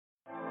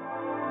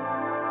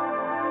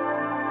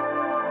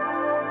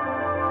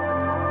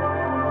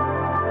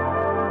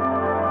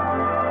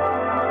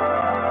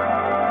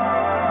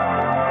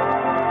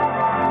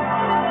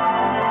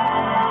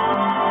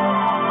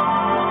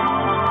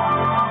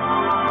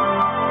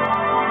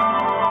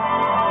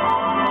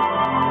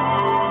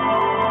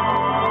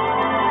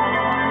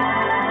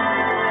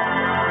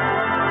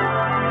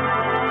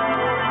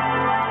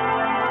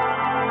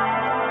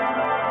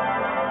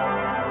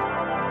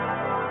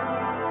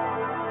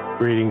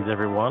Greetings,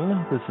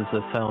 everyone. This is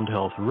a Sound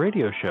Health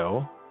radio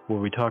show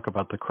where we talk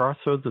about the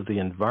crossroads of the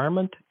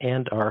environment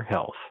and our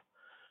health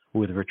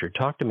with Richard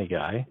Talk to Me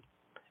Guy.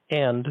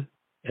 And,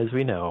 as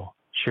we know,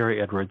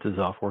 Sherry Edwards is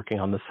off working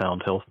on the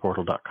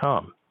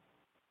soundhealthportal.com.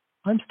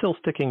 I'm still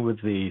sticking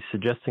with the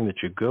suggesting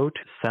that you go to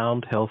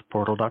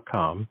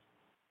soundhealthportal.com,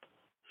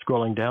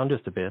 scrolling down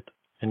just a bit,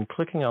 and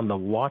clicking on the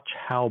Watch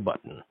How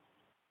button.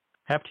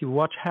 After you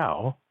watch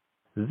How,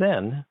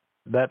 then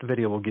that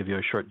video will give you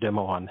a short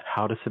demo on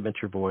how to submit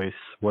your voice,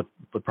 what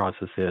the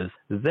process is.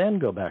 Then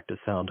go back to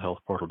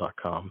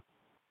soundhealthportal.com.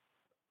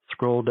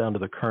 Scroll down to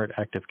the current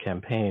active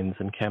campaigns,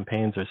 and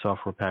campaigns are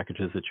software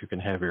packages that you can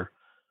have your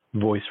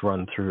voice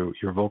run through,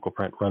 your vocal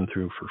print run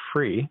through for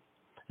free.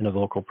 And a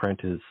vocal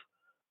print is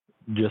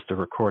just a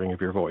recording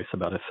of your voice,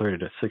 about a 30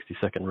 to 60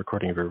 second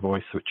recording of your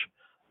voice, which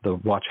the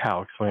Watch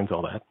How explains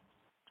all that.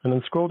 And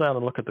then scroll down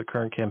and look at the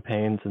current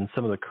campaigns, and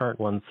some of the current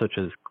ones such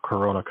as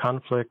Corona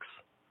Conflicts,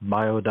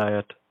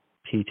 Biodiet,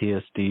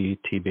 PTSD,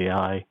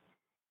 TBI,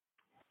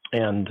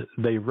 and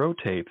they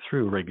rotate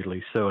through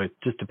regularly, so it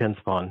just depends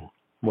upon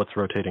what's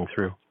rotating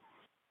through.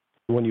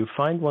 When you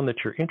find one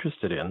that you're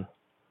interested in,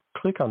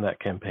 click on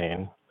that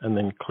campaign and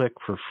then click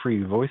for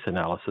free voice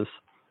analysis,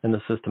 and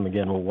the system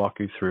again will walk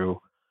you through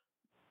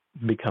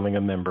becoming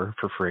a member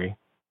for free,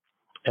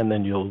 and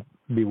then you'll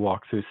be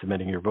walked through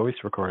submitting your voice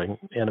recording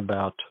in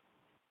about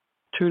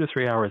 2 to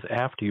 3 hours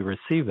after you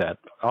receive that,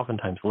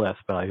 oftentimes less,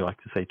 but I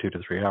like to say 2 to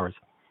 3 hours.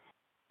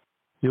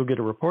 You'll get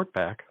a report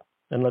back,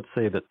 and let's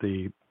say that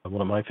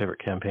one of my favorite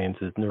campaigns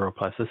is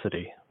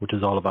neuroplasticity, which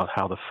is all about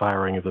how the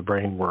firing of the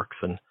brain works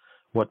and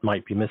what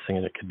might be missing,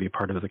 and it could be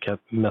part of the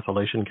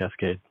methylation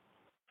cascade,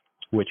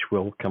 which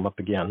will come up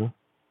again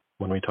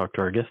when we talk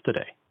to our guest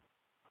today.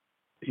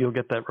 You'll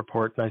get that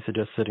report, and I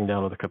suggest sitting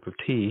down with a cup of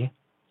tea,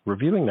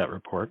 reviewing that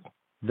report.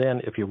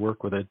 Then if you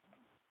work with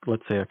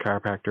let's say a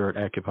chiropractor,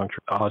 an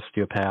acupuncture,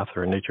 osteopath,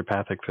 or a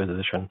naturopathic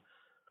physician,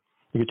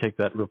 you could take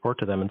that report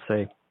to them and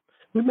say,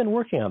 "We've been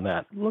working on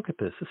that. Look at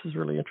this. This is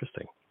really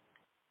interesting."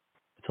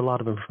 It's a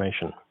lot of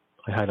information.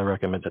 I highly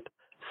recommend it.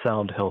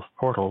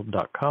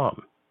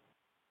 soundhealthportal.com.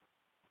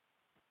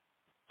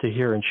 To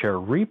hear and share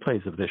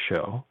replays of this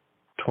show,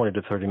 20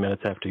 to 30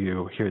 minutes after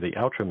you hear the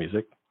outro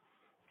music,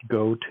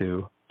 go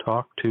to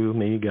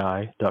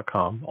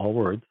talktomeguy.com, all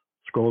words.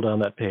 Scroll down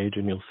that page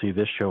and you'll see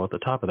this show at the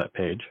top of that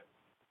page.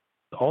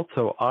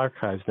 Also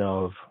archives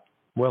now of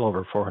well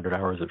over 400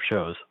 hours of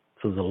shows,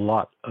 so there's a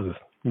lot of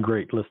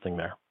great listening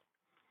there.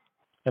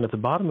 And at the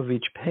bottom of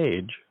each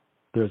page,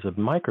 there's a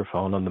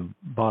microphone on the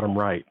bottom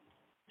right.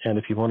 And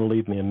if you want to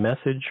leave me a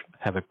message,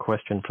 have a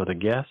question for the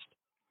guest,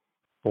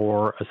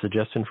 or a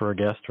suggestion for a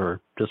guest,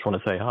 or just want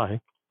to say hi,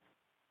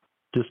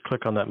 just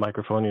click on that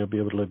microphone and you'll be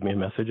able to leave me a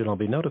message and I'll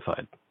be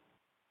notified.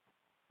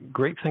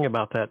 Great thing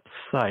about that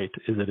site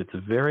is that it's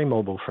very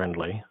mobile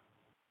friendly.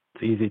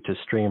 It's easy to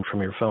stream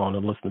from your phone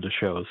and listen to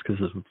shows because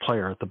there's a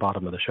player at the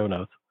bottom of the show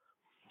notes,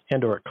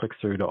 and or it clicks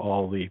through to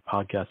all the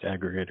podcast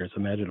aggregators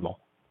imaginable.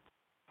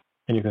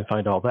 And you can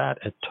find all that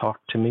at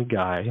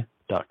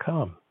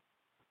talktomeguy.com.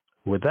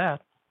 With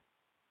that,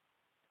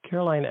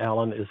 Caroline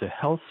Allen is a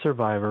health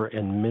survivor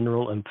and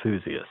mineral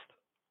enthusiast.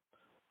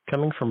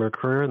 Coming from her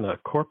career in the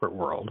corporate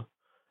world,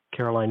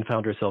 Caroline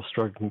found herself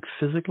struggling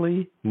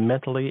physically,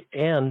 mentally,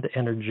 and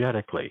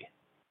energetically.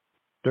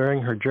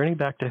 During her journey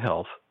back to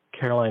health,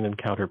 Caroline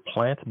encountered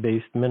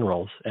plant-based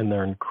minerals and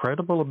their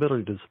incredible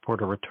ability to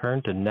support a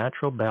return to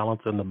natural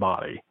balance in the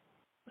body.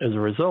 As a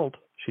result,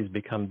 she's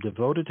become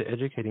devoted to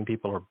educating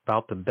people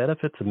about the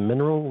benefits of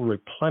mineral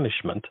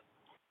replenishment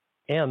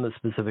and the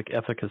specific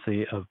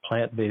efficacy of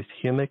plant-based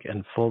humic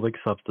and fulvic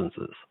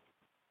substances.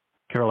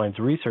 Caroline's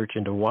research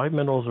into why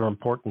minerals are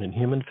important in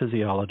human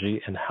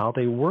physiology and how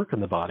they work in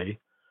the body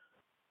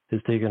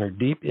has taken her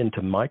deep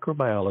into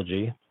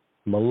microbiology,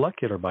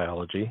 molecular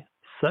biology,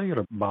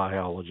 cellular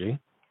biology,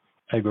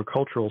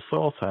 agricultural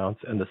soil science,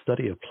 and the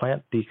study of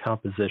plant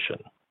decomposition.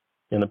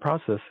 In the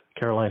process,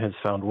 Caroline has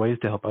found ways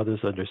to help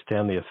others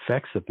understand the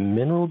effects of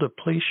mineral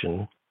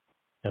depletion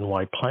and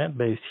why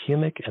plant-based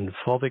humic and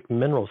fulvic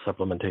mineral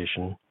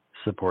supplementation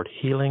support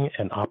healing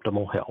and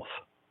optimal health.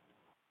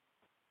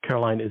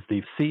 Caroline is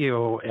the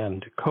CEO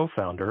and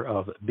co-founder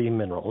of B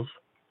Minerals.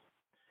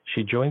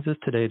 She joins us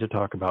today to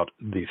talk about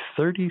the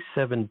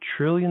 37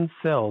 trillion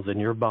cells in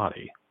your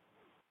body.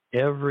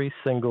 Every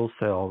single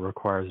cell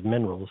requires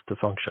minerals to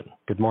function.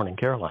 Good morning,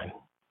 Caroline.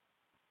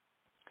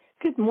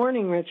 Good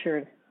morning,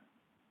 Richard.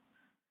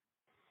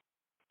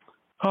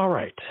 All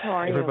right. How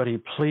are Everybody,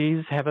 you?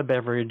 please have a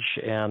beverage,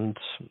 and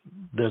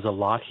there's a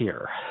lot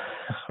here.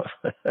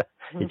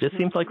 It just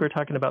seems like we're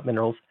talking about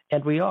minerals,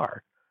 and we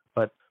are,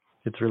 but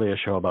it's really a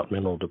show about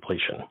mineral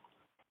depletion.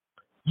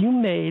 You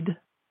made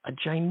a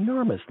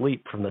ginormous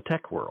leap from the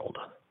tech world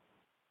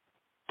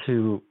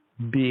to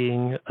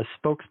being a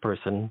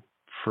spokesperson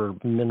for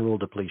mineral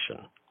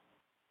depletion.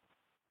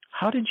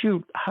 How did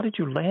you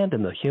land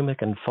in the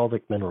humic and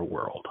fulvic mineral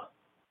world?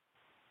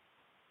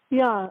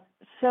 Yeah,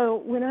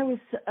 so when I was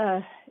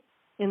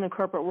in the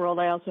corporate world,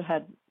 I also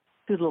had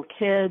 2 little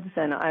kids,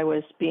 and I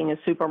was being a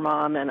super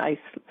mom, and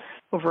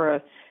over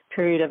a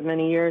period of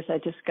many years, I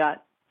just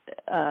got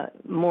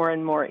more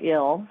and more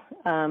ill.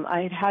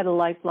 I had had a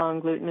lifelong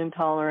gluten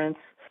intolerance,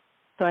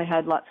 so I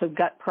had lots of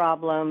gut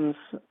problems.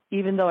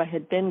 Even though I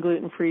had been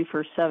gluten-free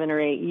for 7 or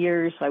 8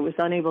 years, I was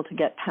unable to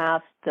get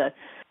past the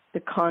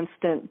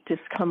constant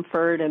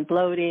discomfort and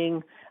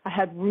bloating. I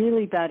had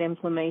really bad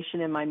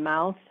inflammation in my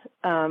mouth,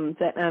 and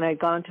I'd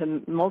gone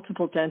to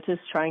multiple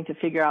dentists trying to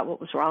figure out what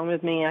was wrong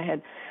with me. I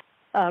had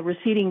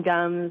receding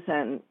gums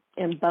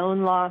and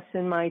bone loss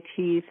in my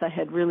teeth. I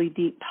had really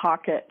deep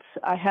pockets.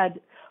 I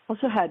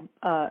also had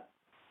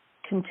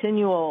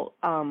continual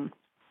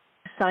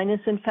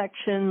sinus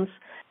infections.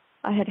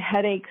 I had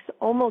headaches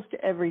almost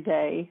every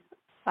day.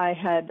 I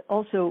had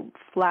also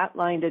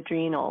flatlined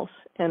adrenals,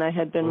 and I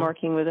had been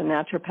working with a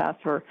naturopath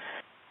for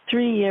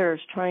 3 years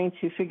trying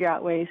to figure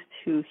out ways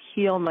to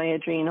heal my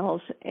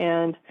adrenals.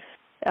 And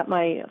at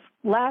my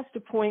last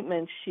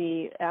appointment,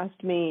 she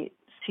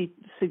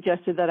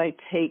suggested that I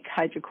take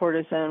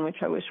hydrocortisone,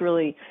 which I was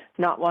really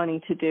not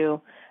wanting to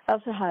do. I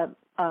also have,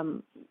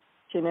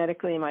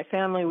 genetically in my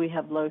family, we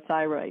have low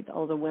thyroid,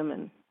 all the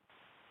women.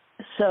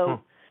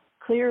 So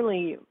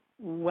clearly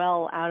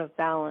well out of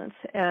balance.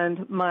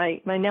 And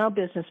my now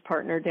business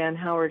partner, Dan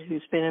Howard,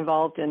 who's been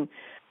involved in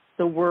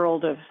the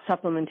world of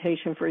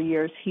supplementation for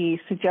years, he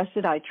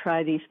suggested I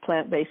try these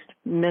plant-based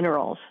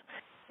minerals.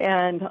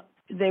 And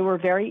they were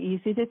very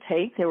easy to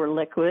take. They were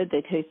liquid.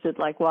 They tasted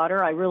like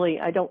water.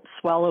 I don't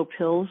swallow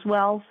pills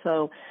well,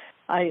 so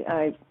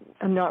I'm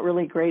not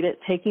really great at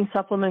taking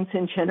supplements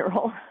in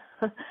general.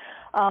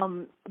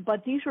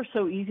 But these were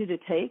so easy to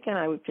take, and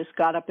I just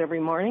got up every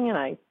morning and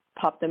I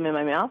popped them in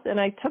my mouth, and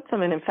I took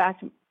them. And in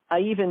fact, I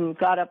even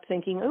got up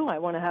thinking, I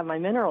want to have my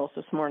minerals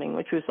this morning,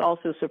 which was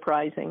also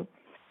surprising.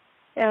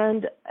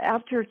 And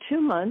after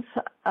 2 months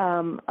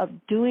of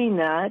doing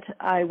that,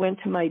 I went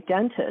to my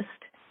dentist,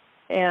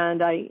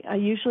 and I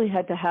usually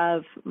had to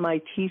have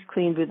my teeth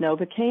cleaned with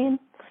Novocaine,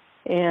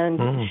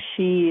 and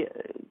she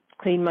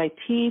cleaned my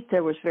teeth.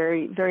 There was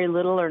very, very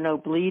little or no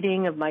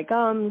bleeding of my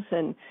gums.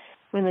 And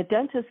when the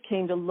dentist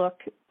came to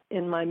look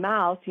in my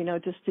mouth,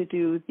 just to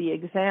do the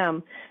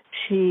exam,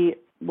 she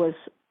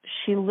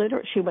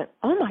went,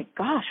 oh my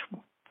gosh,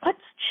 what's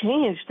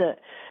changed?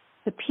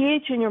 The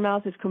pH in your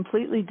mouth is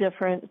completely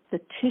different. The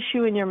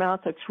tissue in your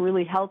mouth looks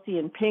really healthy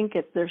and pink.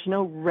 There's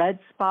no red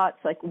spots.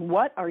 Like,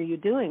 what are you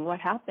doing? What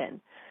happened?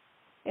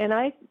 And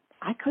I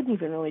couldn't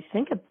even really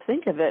think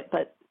of it,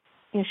 but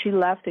she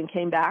left and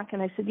came back,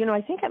 and I said,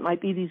 I think it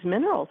might be these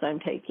minerals I'm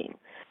taking.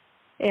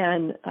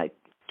 And I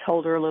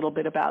told her a little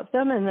bit about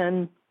them, and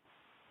then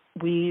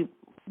we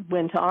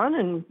went on,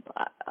 and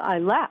I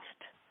left.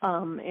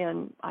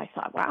 And I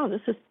thought, wow,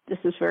 this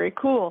is very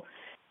cool.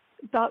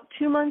 About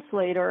 2 months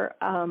later,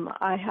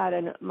 I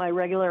had my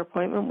regular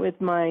appointment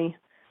with my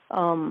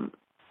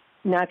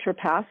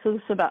naturopath. So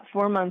this is about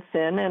 4 months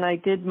in, and I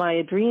did my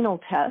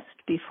adrenal test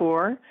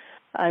before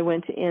I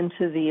went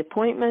into the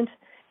appointment.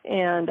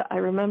 And I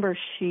remember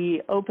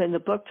she opened the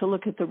book to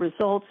look at the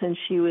results, and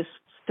she was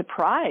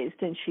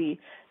surprised, and she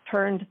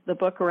turned the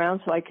book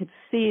around so I could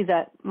see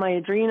that my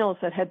adrenals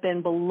that had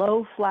been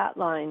below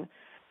flatline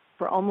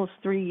for almost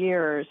 3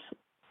 years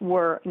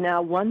were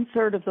now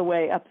 1/3 of the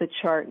way up the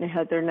chart, and they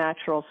had their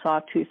natural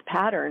sawtooth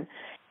pattern.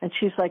 And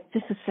she's like,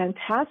 this is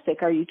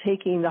fantastic. Are you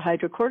taking the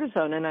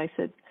hydrocortisone? And I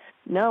said,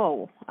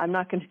 no, I'm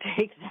not going to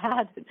take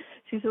that.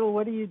 She said, well,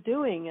 what are you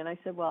doing? And I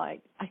said, well, I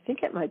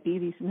think it might be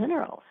these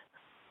minerals.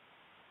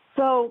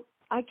 So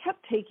I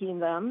kept taking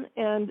them,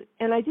 and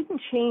I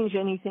didn't change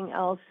anything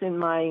else in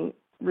my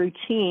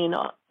routine.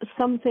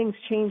 Some things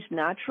changed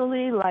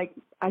naturally, like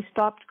I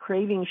stopped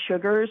craving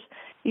sugars,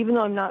 even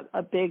though I'm not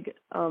a big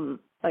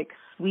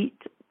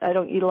sweet. I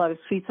don't eat a lot of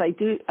sweets. I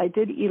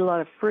did eat a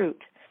lot of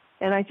fruit,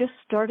 and I just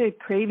started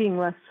craving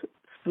less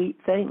sweet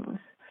things,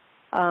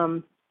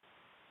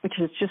 which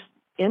is just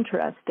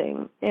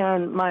interesting.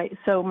 And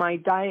my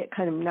diet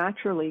kind of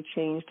naturally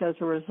changed as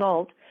a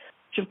result,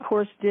 which of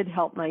course did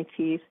help my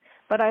teeth.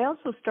 But I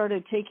also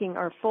started taking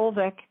our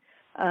fulvic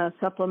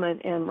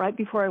supplement, and right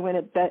before I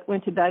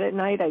went to bed at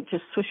night, I'd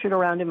just swish it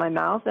around in my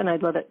mouth, and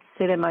I'd let it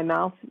sit in my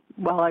mouth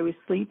while I was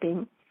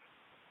sleeping.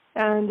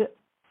 And,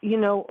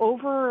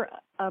 over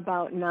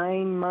about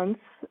 9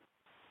 months,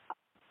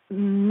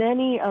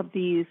 many of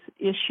these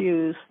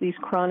issues, these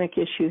chronic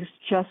issues,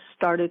 just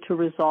started to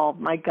resolve.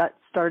 My gut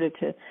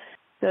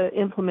the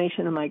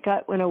inflammation in my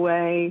gut went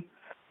away.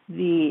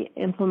 The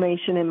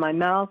inflammation in my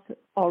mouth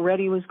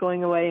already was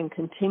going away and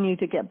continued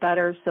to get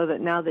better, so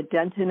that now the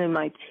dentin in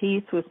my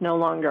teeth was no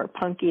longer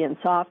punky and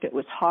soft. It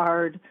was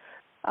hard.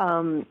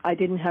 I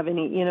didn't have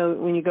any,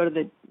 when you go to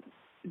the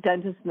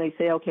dentist and they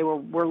say, okay, well,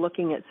 we're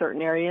looking at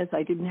certain areas.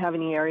 I didn't have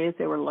any areas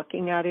they were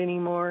looking at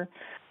anymore.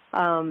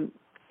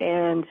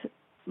 And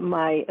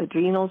my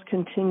adrenals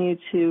continued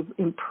to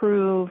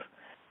improve.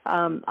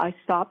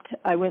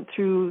 I went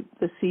through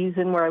the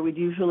season where I would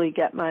usually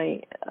get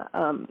my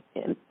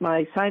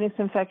sinus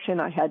infection.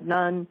 I had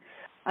none.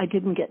 I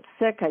didn't get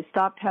sick. I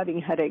stopped having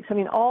headaches. I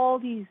mean, all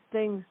these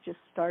things just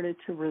started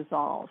to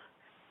resolve.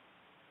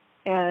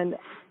 And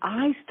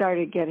I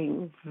started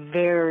getting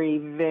very,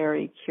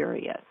 very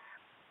curious.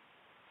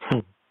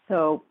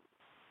 So,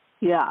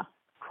 yeah,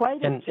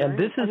 quite. And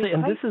this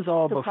is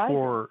all surprising.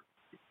 before.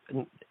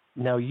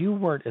 Now, you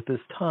weren't at this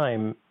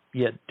time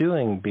yet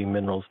doing B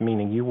minerals,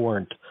 meaning you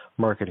weren't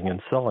marketing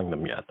and selling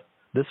them yet.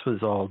 This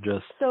was all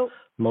just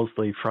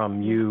mostly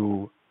from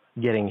you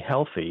getting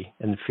healthy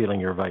and feeling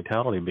your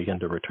vitality begin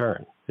to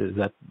return. Is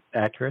that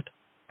accurate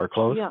or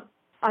close? Yeah,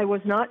 I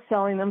was not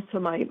selling them. So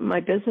my now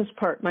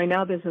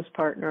business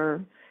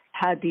partner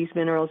had these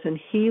minerals, and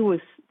he was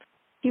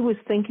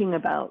thinking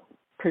about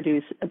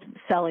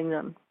selling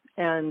them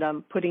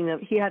and putting them.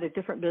 He had a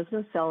different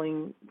business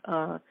selling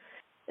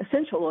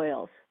essential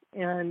oils,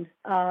 and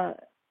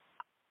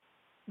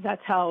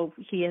that's how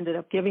he ended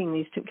up giving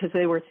these to, because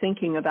they were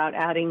thinking about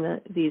adding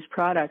these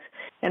products.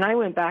 And I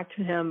went back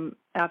to him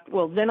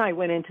then I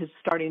went into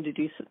starting to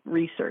do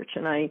research,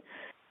 and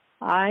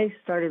I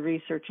started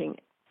researching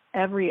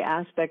every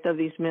aspect of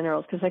these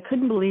minerals, because I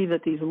couldn't believe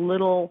that these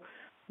little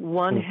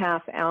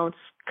 1/2 ounce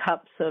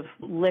cups of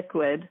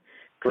liquid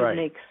could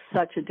make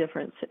such a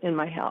difference in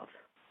my health.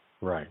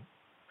 Right.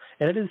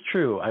 And it is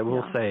true. I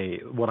will say,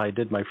 when I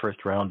did my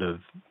first round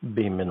of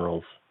B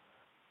minerals,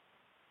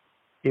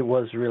 it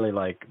was really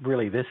like,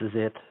 really, this is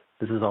it.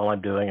 This is all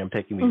I'm doing. I'm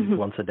taking these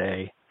once a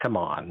day. Come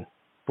on.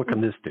 What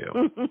can this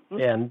do?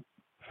 And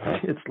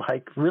it's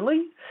like,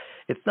 really?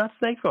 It's not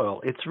snake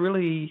oil. It's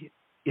really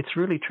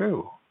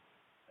true.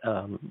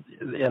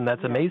 And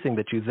that's amazing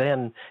that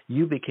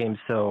you became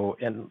so,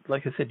 and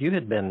like I said, you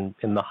had been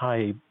in the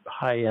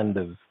high end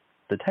of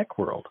the tech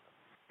world,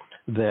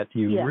 that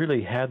you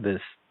really had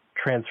this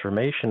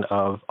transformation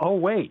of, oh,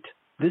 wait,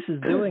 this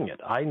is doing it.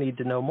 I need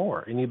to know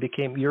more. And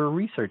you're a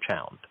research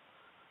hound.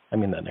 I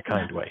mean that in a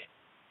kind way.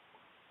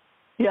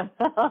 Yeah.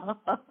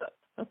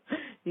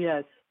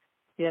 Yes.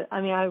 Yeah.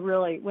 I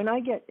mean, when I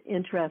get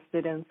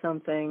interested in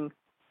something,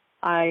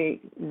 I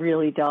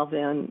really delve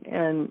in.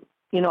 And,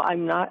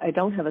 I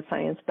don't have a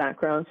science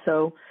background.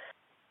 So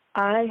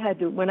I had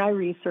to, when I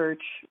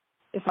research,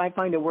 if I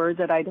find a word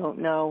that I don't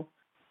know,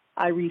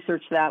 I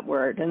research that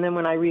word. And then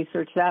when I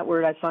research that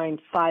word, I find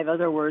 5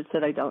 other words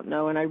that I don't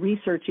know, and I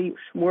research each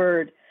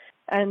word.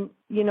 And,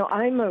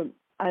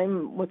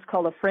 I'm what's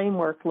called a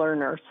framework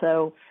learner.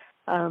 So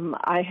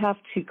I have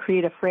to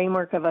create a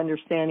framework of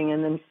understanding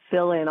and then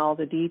fill in all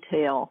the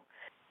detail.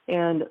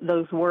 And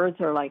those words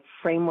are like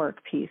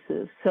framework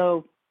pieces.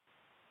 So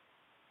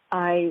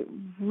I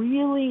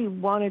really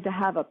wanted to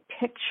have a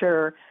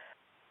picture.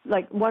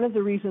 Like, one of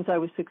the reasons I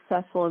was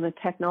successful in the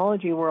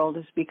technology world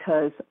is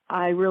because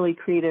I really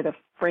created a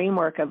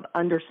framework of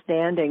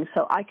understanding.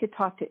 So I could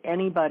talk to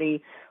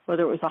anybody,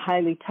 whether it was a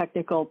highly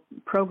technical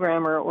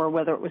programmer or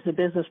whether it was a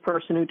business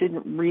person who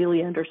didn't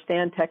really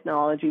understand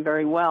technology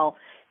very well.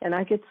 And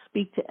I could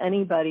speak to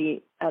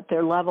anybody at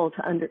their level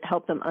to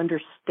help them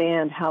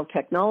understand how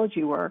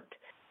technology worked.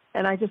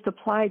 And I just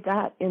applied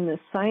that in the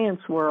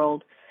science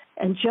world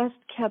and just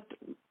kept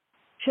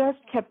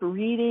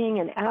reading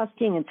and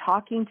asking and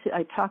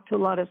I talked to a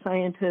lot of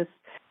scientists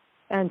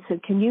and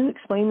said, can you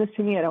explain this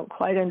to me? I don't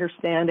quite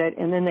understand it.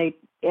 And then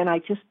I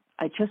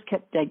just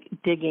kept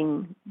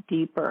digging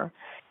deeper.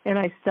 And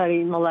I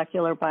studied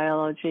molecular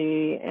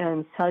biology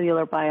and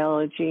cellular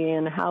biology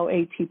and how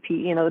ATP,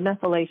 the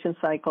methylation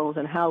cycles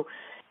and how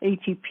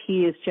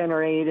ATP is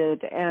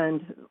generated.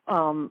 And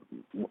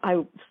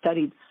I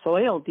studied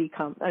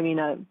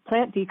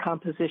plant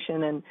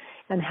decomposition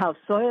and how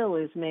soil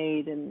is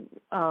made. And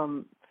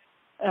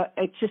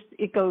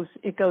it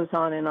goes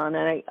on and on.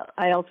 And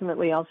I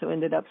ultimately also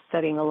ended up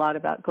studying a lot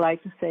about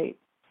glyphosate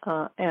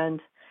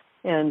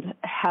and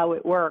how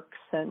it works,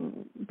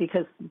 and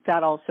because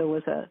that also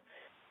was a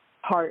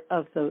part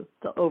of the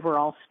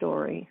overall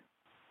story.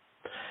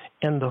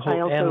 And the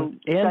whole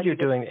you're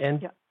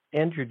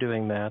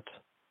doing that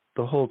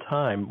the whole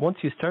time. Once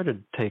you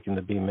started taking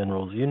the B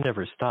minerals, you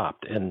never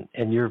stopped, and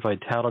your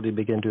vitality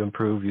began to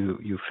improve.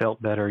 You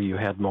felt better. You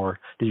had more.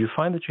 Did you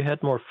find that you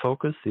had more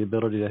focus? The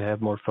ability to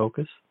have more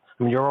focus.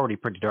 I mean, you're already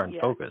pretty darn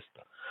focused,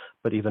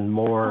 but even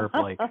more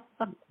like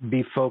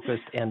be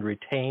focused and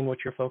retain what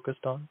you're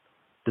focused on.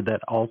 Did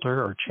that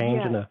alter or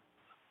change in a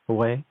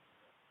way?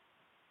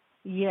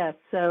 Yes.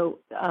 So,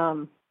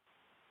 and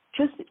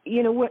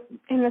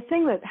the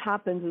thing that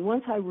happens is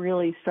once I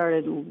really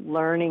started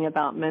learning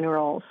about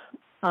minerals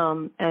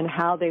and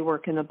how they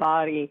work in the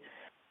body,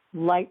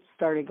 lights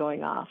started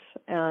going off.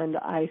 And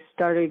I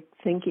started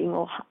thinking,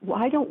 well,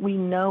 why don't we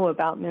know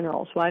about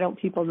minerals? Why don't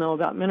people know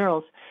about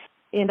minerals?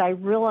 And I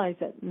realized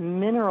that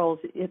minerals,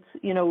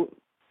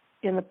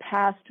 in the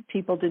past,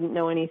 people didn't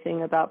know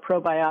anything about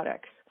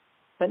probiotics.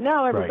 But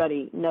now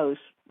everybody knows,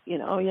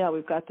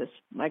 we've got this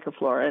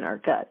microflora in our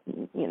gut,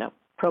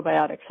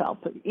 probiotics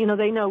help. But,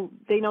 they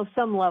know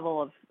some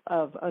level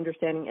of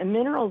understanding. And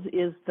minerals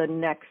is the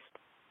next,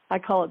 I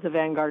call it the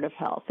vanguard of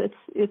health.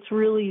 It's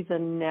really the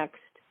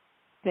next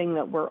thing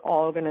that we're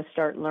all going to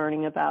start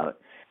learning about.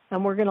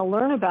 And we're going to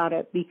learn about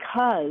it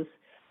because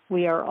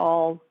we are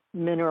all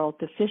mineral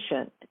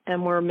deficient.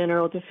 And we're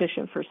mineral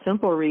deficient for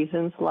simple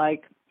reasons,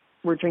 like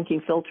we're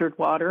drinking filtered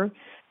water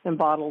and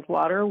bottled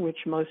water, which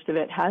most of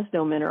it has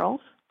no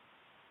minerals.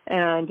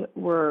 And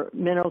we're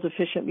mineral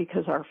deficient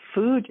because our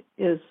food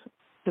is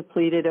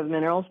depleted of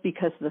minerals,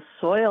 because the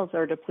soils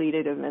are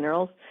depleted of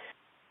minerals,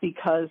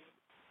 because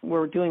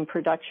we're doing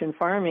production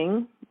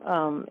farming,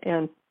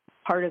 and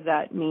part of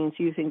that means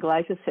using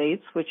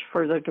glyphosates, which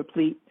further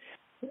deplete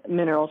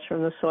minerals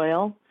from the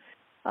soil.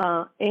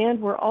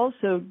 And we're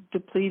also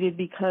depleted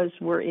because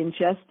we're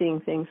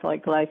ingesting things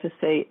like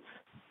glyphosates,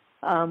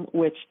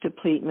 which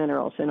deplete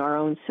minerals in our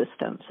own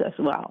systems as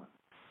well.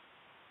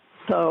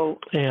 So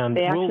and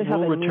we'll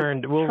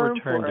return to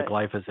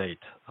glyphosate.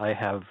 I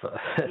have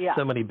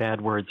so many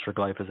bad words for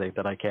glyphosate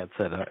that I can't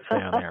say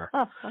on air.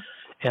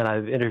 And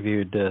I've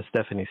interviewed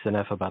Stephanie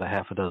Seneff about a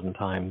half a dozen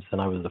times,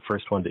 and I was the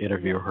first one to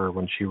interview her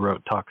when she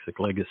wrote Toxic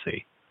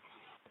Legacy.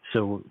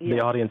 So the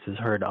audience has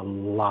heard a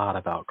lot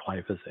about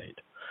glyphosate.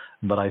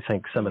 But I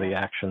think some of the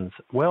actions,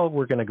 well,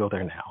 we're going to go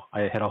there now.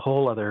 I had a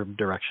whole other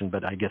direction,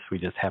 but I guess we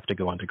just have to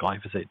go on to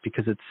glyphosate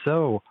because it's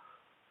so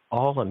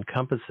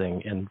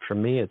all-encompassing. And for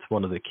me, it's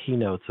one of the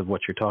keynotes of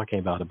what you're talking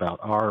about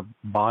our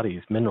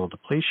body's mineral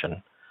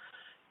depletion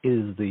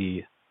is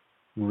the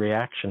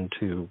reaction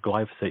to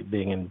glyphosate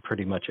being in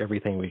pretty much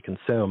everything we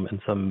consume.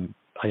 And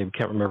I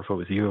can't remember if it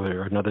was you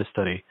or another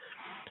study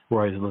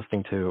where I was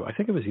listening to, I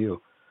think it was you,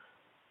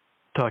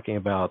 talking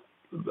about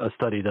a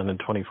study done in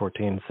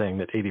 2014 saying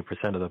that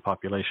 80% of the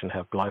population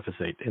have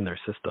glyphosate in their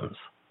systems.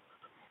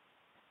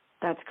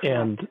 That's correct.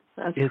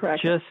 And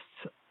it's just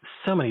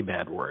so many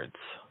bad words,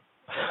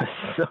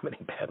 so many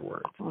bad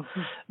words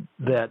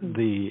that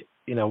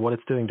what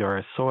it's doing to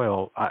our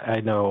soil.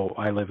 I know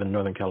I live in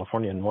Northern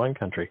California in wine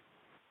country,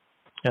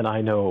 and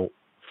I know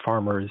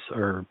farmers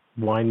or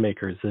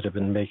winemakers that have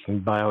been making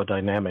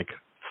biodynamic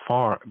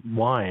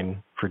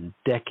wine for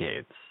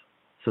decades.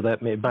 So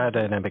that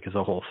biodynamic is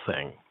a whole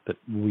thing that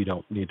we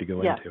don't need to go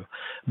into.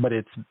 But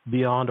it's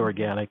beyond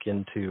organic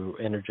into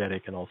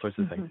energetic and all sorts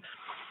of things.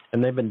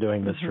 And they've been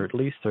doing this for at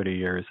least 30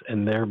 years,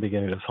 and they're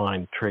beginning to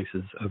find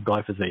traces of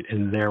glyphosate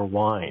in their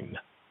wine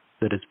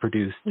that is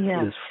produced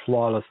as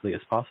flawlessly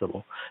as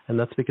possible. And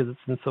that's because it's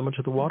in so much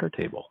of the water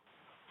table.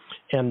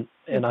 And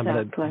I'm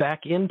going to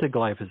back into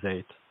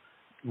glyphosate.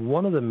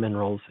 One of the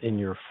minerals in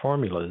your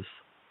formulas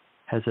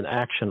has an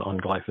action on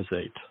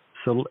glyphosate.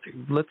 So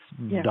let's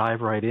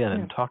dive right in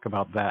and talk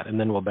about that, and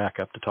then we'll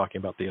back up to talking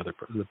about the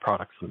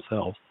products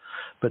themselves.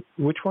 But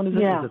which one is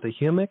it? Is it the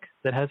humic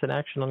that has an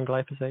action on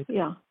glyphosate?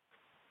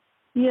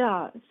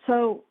 Yeah.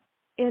 So,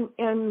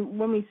 and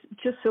when we,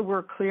 just so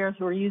we're clear,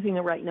 so we're using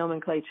the right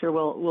nomenclature,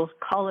 we'll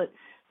call it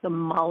the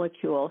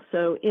molecule.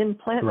 So in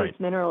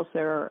plant-based minerals,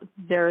 there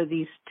are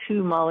these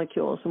two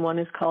molecules. One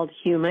is called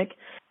humic,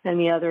 and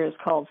the other is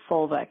called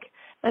fulvic.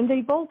 And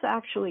they both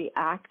actually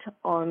act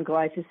on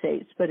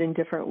glyphosates, but in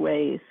different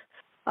ways.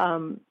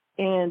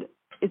 And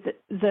it's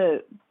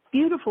the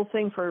beautiful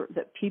thing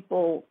that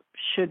people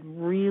should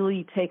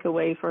really take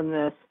away from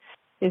this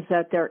is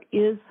that there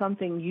is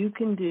something you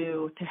can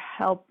do to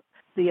help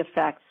the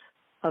effects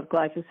of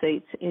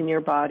glyphosates in your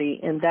body,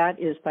 and that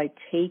is by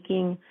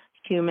taking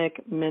humic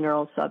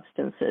mineral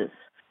substances.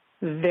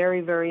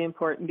 Very, very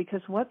important,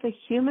 because what the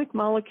humic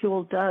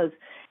molecule does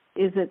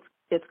is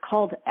it's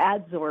called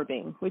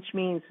adsorbing, which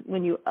means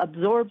when you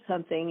absorb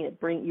something,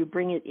 you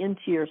bring it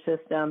into your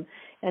system,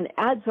 and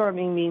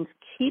adsorbing means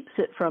keeps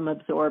it from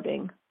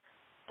absorbing.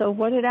 So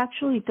what it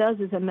actually does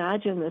is,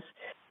 imagine this,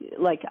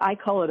 like I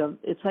call it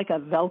it's like a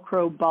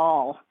Velcro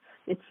ball.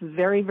 It's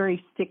very,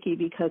 very sticky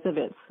because of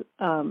its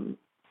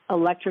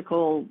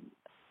electrical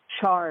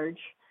charge,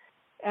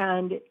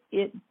 and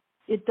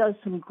it does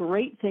some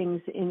great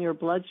things in your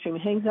bloodstream.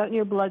 It hangs out in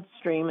your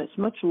bloodstream. It's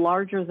much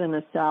larger than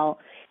a cell,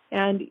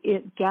 and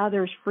it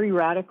gathers free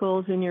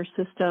radicals in your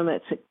system.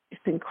 It's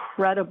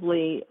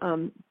incredibly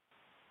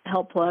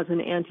helpful as an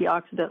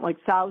antioxidant, like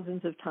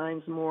thousands of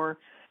times more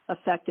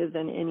effective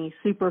than any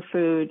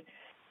superfood.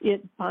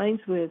 It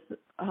binds with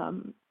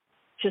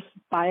just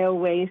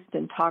bio-waste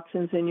and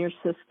toxins in your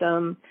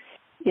system.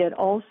 It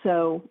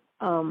also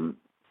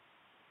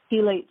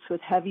chelates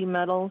with heavy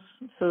metals,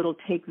 so it'll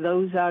take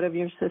those out of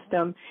your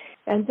system.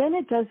 And then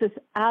it does this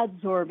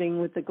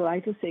adsorbing with the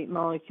glyphosate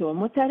molecule. And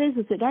what that is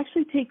it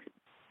actually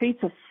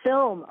creates a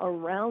film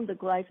around the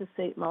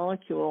glyphosate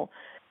molecule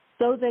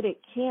so that it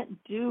can't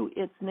do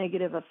its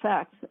negative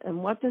effects.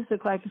 And what does the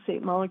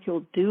glyphosate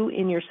molecule do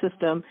in your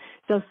system?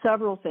 It does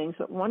several things,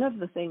 but one of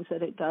the things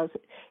that it does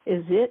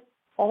is it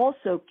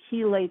also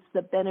chelates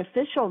the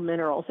beneficial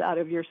minerals out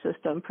of your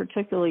system,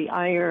 particularly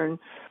iron,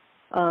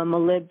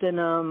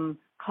 molybdenum,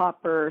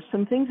 copper,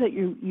 some things that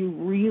you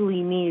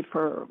really need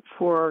for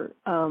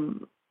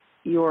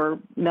your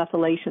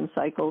methylation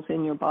cycles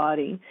in your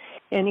body.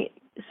 And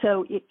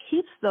so it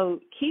keeps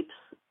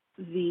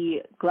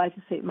the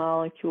glyphosate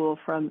molecule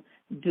from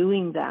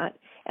doing that.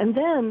 And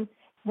then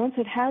once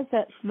it has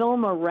that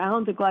film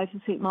around the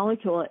glyphosate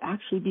molecule, it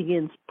actually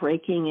begins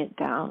breaking it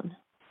down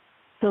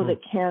so that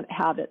it can't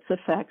have its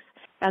effects.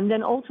 And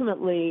then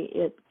ultimately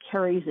it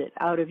carries it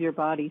out of your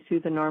body through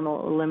the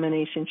normal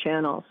elimination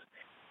channels.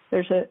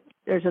 There's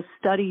a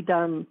study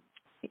done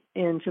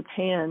in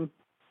Japan,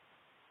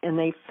 and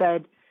they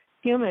fed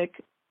humic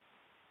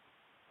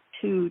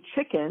to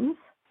chickens,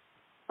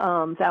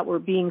 that were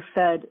being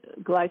fed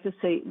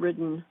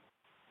glyphosate-ridden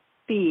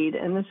feed.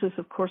 And this is,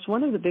 of course,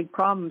 one of the big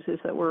problems is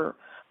that we're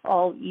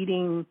all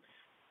eating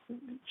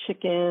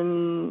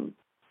chicken,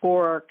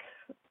 pork,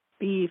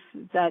 beef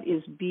that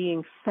is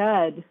being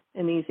fed,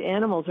 and these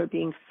animals are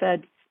being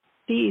fed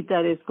feed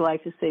that is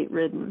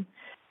glyphosate-ridden.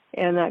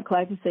 And that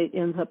glyphosate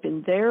ends up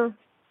in their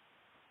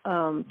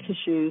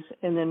tissues,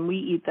 and then we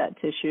eat that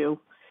tissue,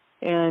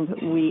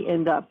 and we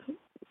end up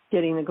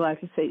getting the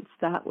glyphosates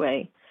that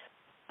way.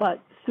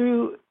 But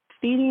through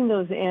feeding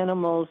those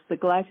animals the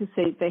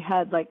glyphosate, they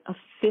had like a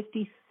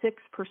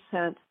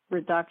 56%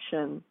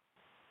 reduction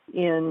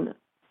in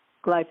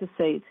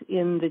glyphosates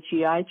in the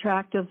GI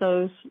tract of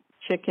those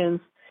chickens,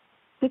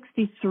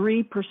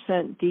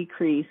 63%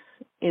 decrease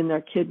in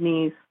their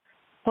kidneys,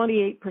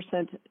 28%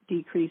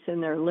 decrease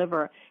in their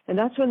liver. And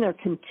that's when they're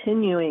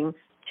continuing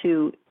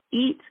to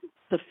eat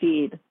the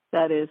feed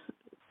that is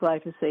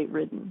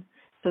glyphosate-ridden.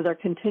 So they're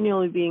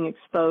continually being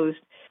exposed.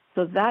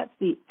 So that's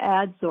the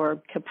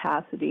adsorb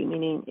capacity,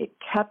 meaning it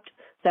kept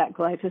that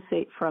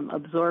glyphosate from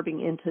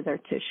absorbing into their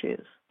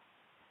tissues.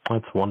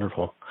 That's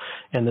wonderful.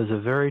 And there's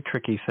a very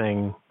tricky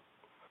thing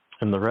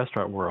in the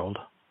restaurant world.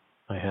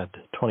 I had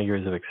 20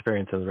 years of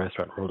experience in the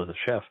restaurant world as a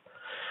chef.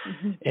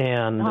 Mm-hmm.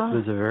 And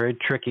there's a very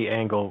tricky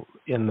angle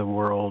in the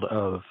world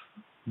of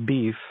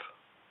beef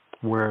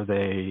where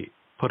they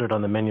put it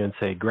on the menu and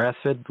say,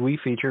 grass-fed, we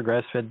feature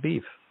grass-fed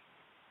beef.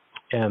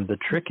 And the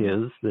trick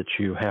is that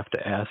you have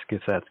to ask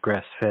if that's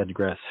grass-fed,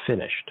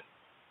 grass-finished.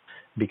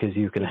 Because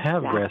you can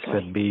have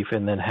grass-fed beef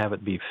and then have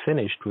it be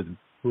finished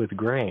with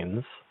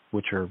grains,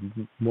 which are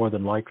more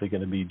than likely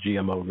going to be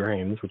GMO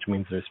grains, which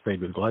means they're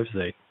sprayed with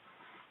glyphosate.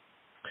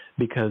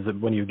 Because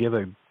when you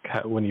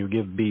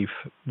give beef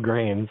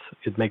grains,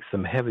 it makes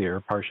them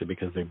heavier, partially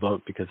because they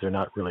bloat, because they're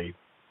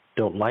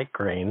don't like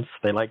grains.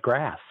 They like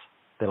grass.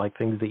 They like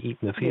things they eat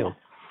in the field.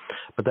 Yeah.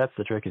 But that's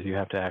the trick, is you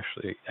have to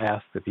actually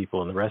ask the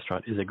people in the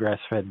restaurant, is it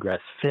grass-fed,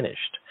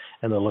 grass-finished?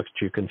 And they'll look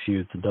at you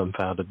confused and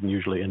dumbfounded and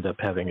usually end up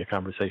having a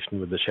conversation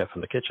with the chef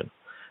in the kitchen,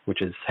 which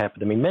has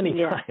happened to me many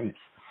times.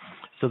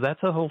 So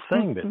that's a whole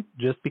thing, that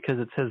just because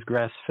it says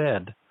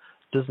grass-fed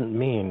doesn't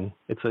mean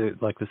it's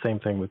like the same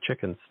thing with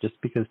chickens. Just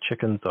because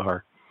chickens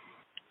are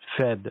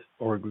fed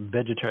or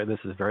vegetarian, this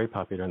is very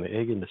popular in the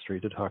egg industry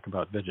to talk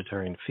about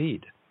vegetarian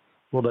feed.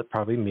 Well, that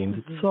probably means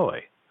it's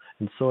soy.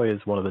 And soy is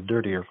one of the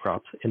dirtier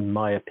crops, in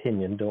my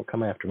opinion. Don't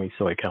come after me,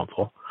 Soy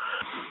Council,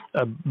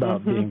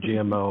 about being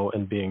GMO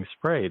and being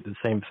sprayed. The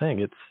same thing.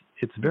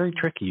 It's very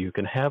tricky. You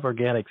can have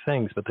organic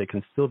things, but they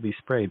can still be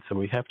sprayed. So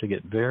we have to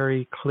get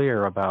very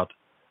clear about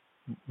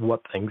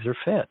what things are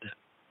fed.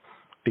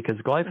 Because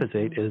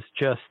glyphosate is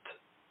just,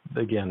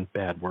 again,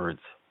 bad words.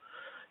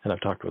 And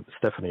I've talked with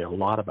Stephanie a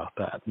lot about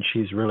that. And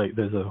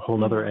there's a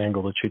whole other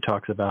angle that she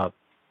talks about.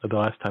 The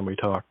last time we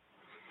talked,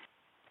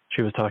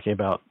 she was talking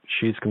about,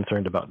 she's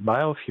concerned about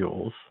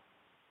biofuels,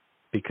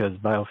 because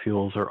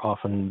biofuels are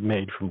often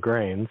made from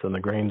grains, and the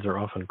grains are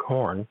often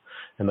corn,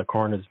 and the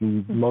corn is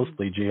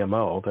mostly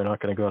GMO. They're not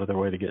going to go out of their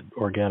way to get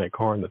organic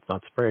corn that's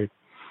not sprayed.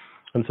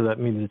 And so that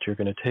means that you're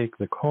going to take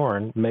the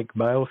corn, make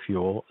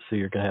biofuel, so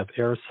you're going to have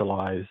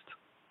aerosolized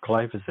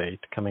glyphosate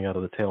coming out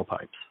of the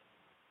tailpipes.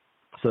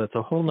 So that's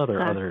a whole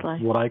other,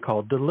 what I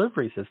call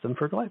delivery system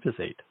for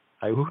glyphosate.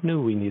 Who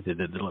knew we needed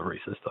a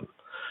delivery system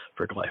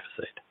for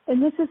glyphosate?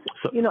 And this is,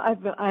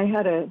 I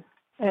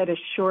had a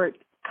short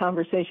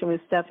conversation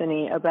with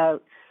Stephanie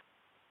about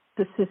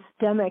the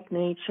systemic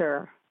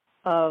nature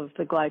of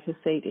the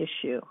glyphosate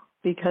issue.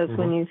 Because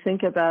when you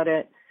think about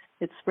it,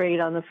 it's sprayed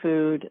on the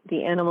food,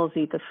 the animals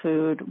eat the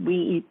food, we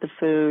eat the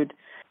food.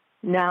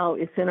 Now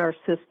it's in our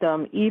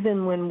system.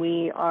 Even when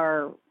we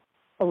are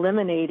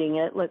eliminating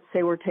it, let's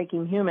say we're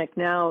taking humic,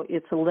 now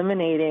it's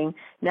eliminating,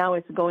 now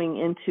it's going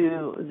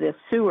into the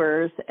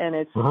sewers, and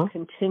it's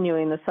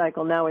continuing the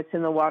cycle. Now it's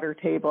in the water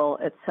table,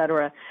 et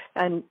cetera.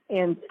 And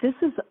this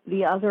is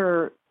the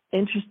other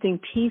interesting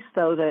piece,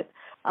 though, that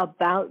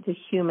about the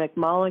humic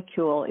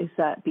molecule is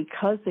that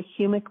because the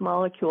humic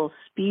molecule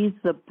speeds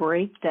the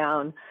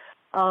breakdown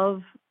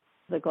of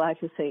the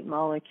glyphosate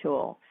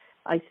molecule,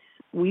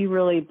 we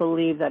really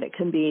believe that it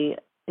can be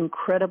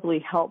incredibly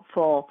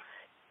helpful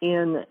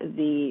in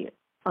the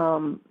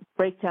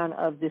breakdown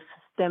of the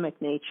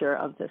systemic nature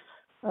of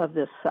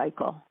this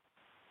cycle.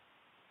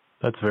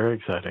 That's very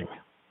exciting.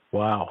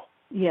 Wow.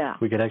 Yeah.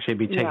 We could actually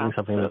be taking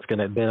something that's going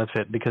to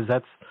benefit, because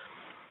that's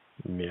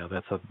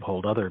a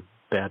whole other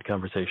bad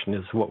conversation,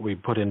 is what we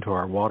put into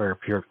our water,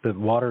 the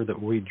water that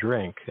we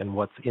drink, and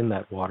what's in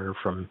that water,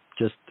 from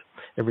just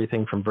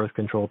everything from birth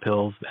control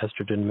pills,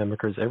 estrogen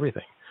mimickers,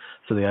 everything.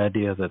 So the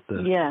idea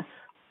that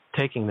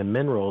taking the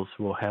minerals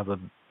will have a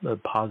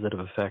positive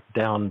effect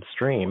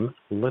downstream,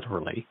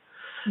 literally,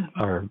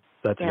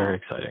 that's very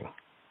exciting.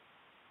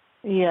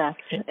 Yes,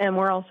 and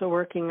we're also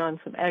working on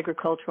some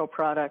agricultural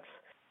products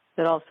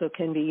that also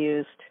can be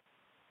used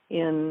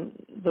in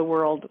the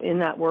world,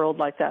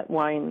 like that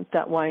wine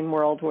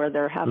world where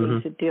they're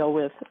having to deal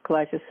with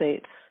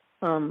glyphosates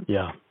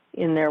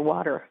in their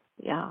water.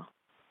 Yeah.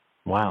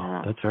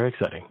 Wow, that's very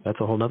exciting. That's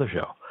a whole other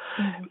show.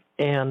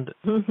 And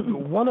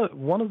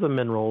one of the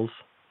minerals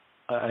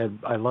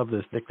I love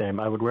this nickname.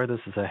 I would wear this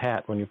as a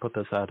hat. When you put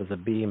this out as a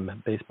beam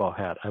baseball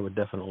hat, I would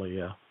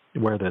definitely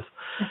wear this.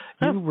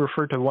 You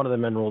referred to one of the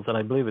minerals, and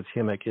I believe it's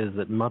humic, is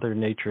that Mother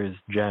Nature's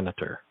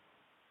janitor.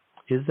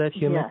 Is that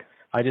humic? Yes.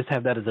 I just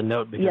have that as a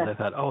note because I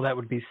thought, oh, that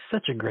would be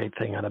such a great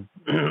thing on a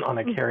on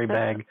a carry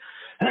bag,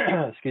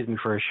 excuse me,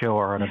 for a show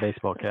or on a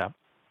baseball cap,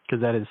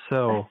 because that is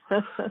so,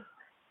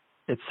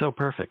 it's so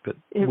perfect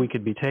that we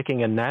could be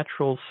taking a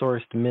natural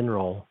sourced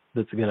mineral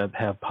that's going to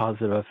have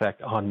positive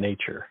effect on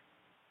nature.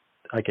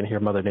 I can hear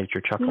Mother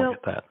Nature chuckling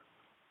at that.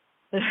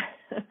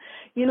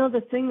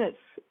 The thing that's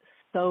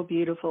so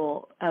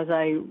beautiful as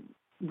I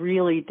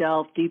really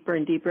delve deeper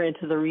and deeper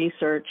into the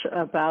research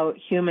about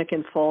humic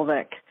and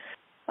fulvic,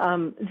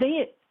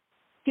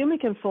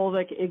 humic and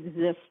fulvic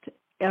exist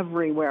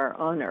everywhere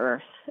on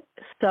Earth.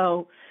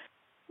 So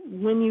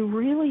when you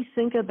really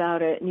think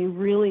about it and you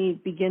really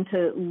begin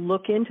to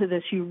look into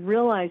this, you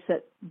realize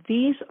that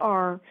these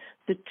are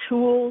the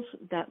tools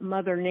that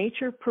Mother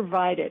Nature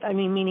provided. I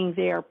mean, meaning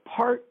they are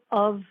part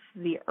of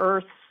the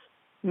Earth's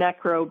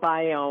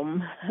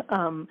microbiome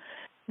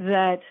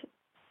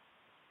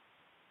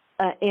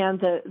and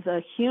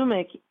the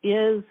humic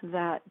is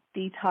that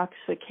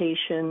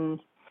detoxification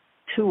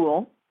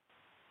tool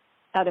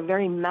at a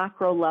very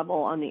macro level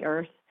on the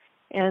Earth,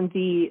 and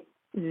the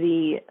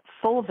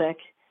fulvic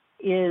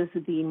is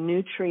the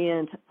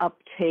nutrient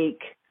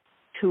uptake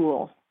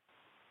tool.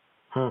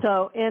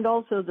 So, and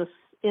also the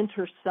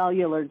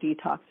intercellular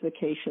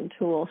detoxification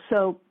tool.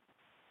 So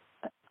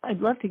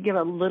I'd love to give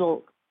a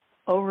little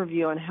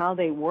overview on how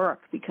they work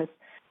because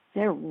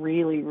they're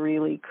really,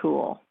 really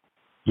cool.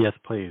 Yes,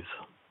 please.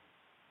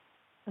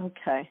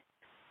 Okay.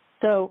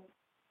 So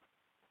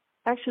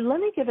actually, I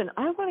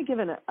want to give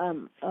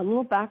a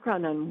little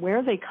background on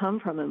where they come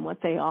from and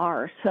what they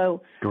are.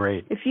 So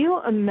great. If you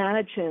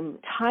imagine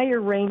entire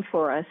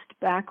rainforest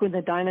back when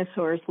the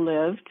dinosaurs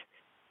lived,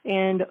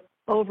 and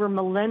over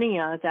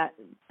millennia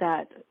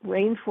that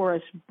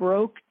rainforest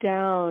broke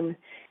down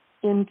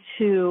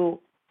into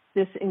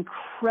this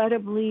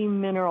incredibly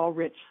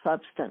mineral-rich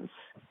substance.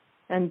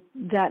 And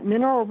that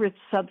mineral-rich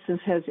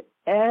substance has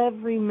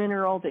every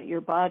mineral that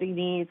your body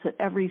needs, that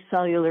every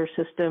cellular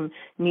system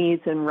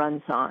needs and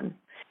runs on.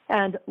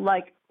 And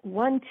like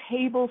 1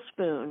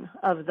 tablespoon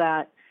of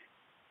that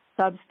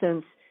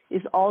substance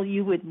is all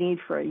you would need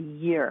for a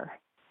year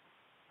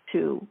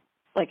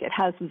it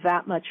has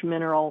that much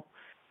mineral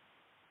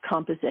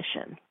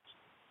composition.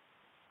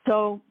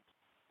 So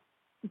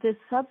this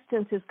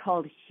substance is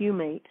called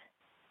humate.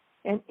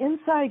 And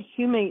inside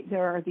humate,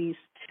 there are these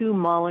 2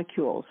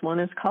 molecules. One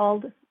is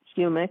called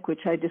humic,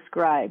 which I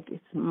described.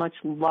 It's much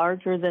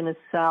larger than a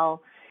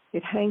cell.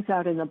 It hangs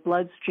out in the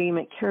bloodstream.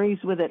 It carries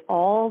with it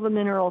all the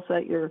minerals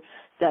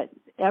that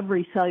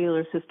every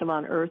cellular system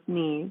on Earth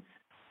needs.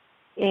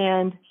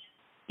 And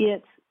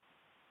it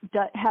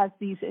has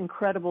these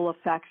incredible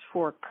effects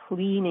for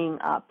cleaning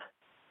up.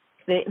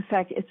 In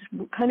fact, it's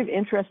kind of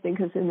interesting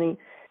because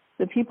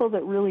the people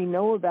that really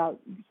know about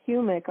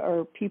humic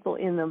are people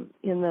in the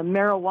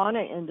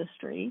marijuana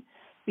industry,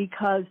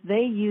 because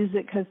they use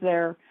it because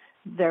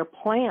their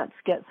plants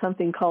get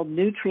something called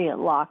nutrient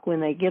lock when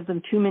they give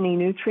them too many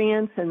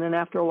nutrients, and then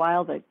after a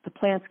while the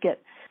plants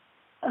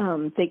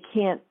they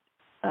can't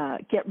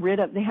get rid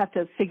of, they have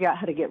to figure out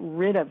how to get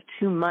rid of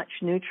too much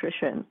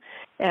nutrition,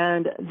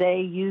 and they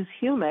use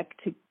humic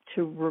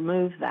to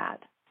remove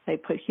that. They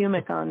put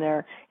humic on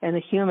there, and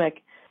the humic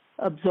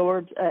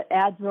adsorbs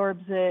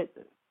it,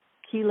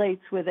 chelates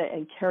with it,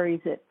 and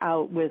carries it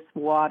out with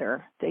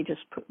water.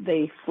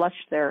 They flush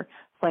their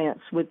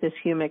plants with this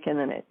humic, and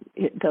then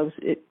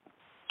it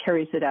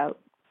carries it out.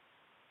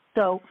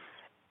 So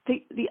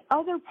the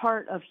other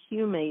part of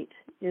humate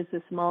is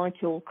this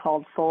molecule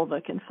called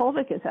fulvic, and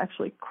fulvic is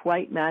actually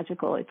quite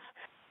magical. It's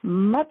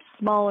much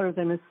smaller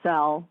than a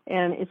cell,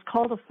 and it's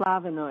called a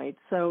flavonoid.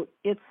 So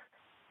it's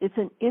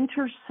an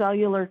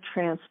intercellular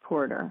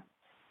transporter,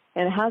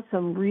 and it has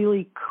some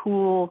really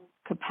cool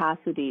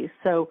capacities.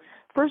 So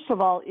first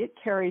of all, it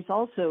carries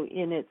also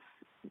in its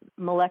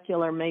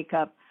molecular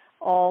makeup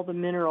all the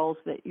minerals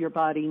that your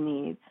body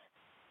needs.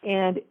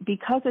 And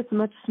because it's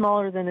much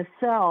smaller than a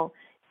cell,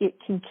 it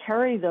can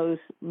carry those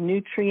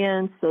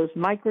nutrients, those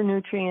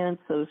micronutrients,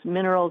 those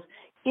minerals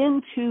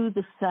into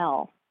the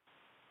cell.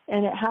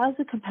 And it has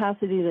a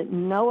capacity that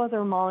no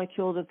other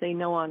molecule that they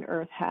know on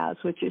Earth has,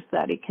 which is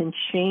that it can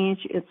change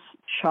its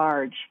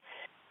charge,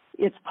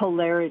 its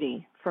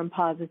polarity from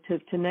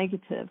positive to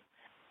negative.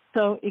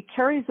 So it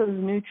carries those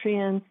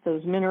nutrients,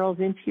 those minerals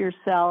into your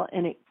cell,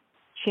 and it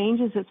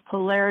changes its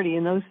polarity,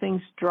 and those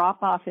things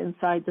drop off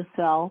inside the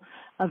cell,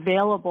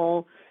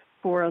 available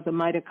for the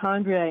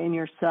mitochondria in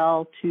your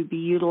cell to be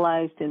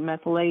utilized in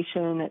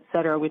methylation, et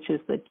cetera, which is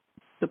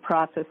the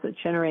process that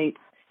generates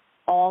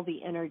all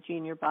the energy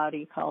in your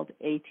body, called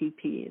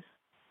ATPs.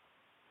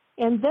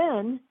 And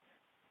then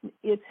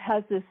it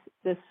has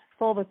this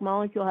fulvic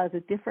molecule has a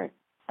different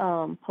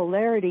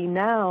polarity.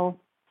 Now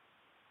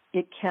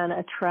it can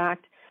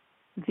attract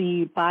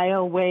the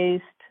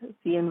bio-waste,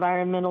 the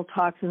environmental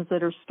toxins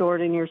that are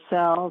stored in your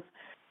cells,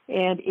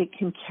 and it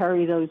can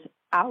carry those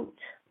out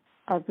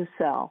of the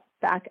cell,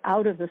 back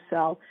out of the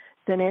cell,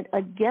 then it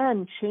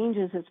again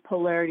changes its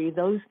polarity.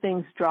 Those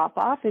things drop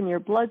off in your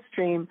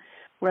bloodstream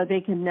where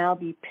they can now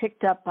be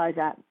picked up by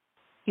that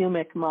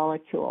humic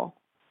molecule.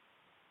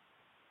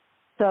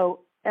 So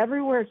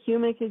everywhere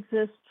humic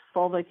exists,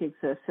 fulvic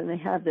exists, and they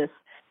have this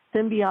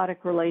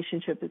symbiotic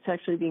relationship that's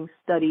actually being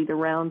studied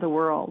around the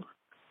world.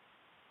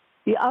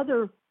 The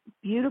other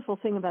beautiful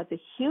thing about the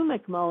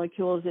humic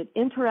molecule is it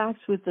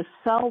interacts with the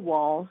cell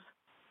walls,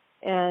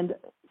 and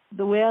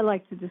the way I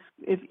like to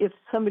if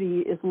somebody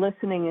is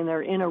listening and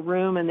they're in a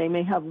room and they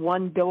may have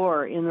one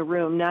door in the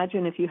room,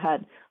 imagine if you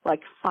had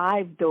like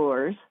 5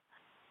 doors.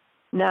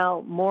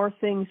 Now more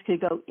things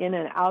could go in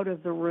and out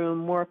of the room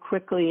more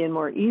quickly and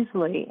more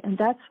easily, and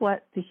that's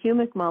what the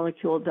humic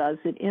molecule does.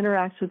 It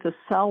interacts with the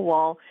cell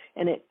wall,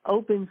 and it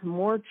opens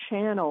more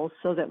channels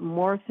so that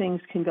more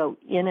things can go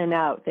in and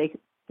out.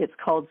 It's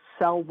called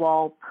cell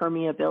wall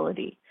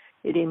permeability.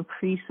 It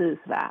increases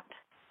that.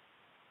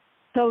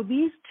 So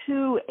these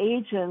two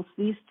agents,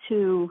 these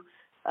two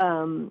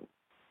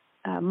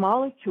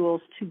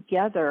molecules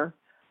together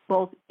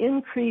both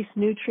increase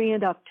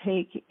nutrient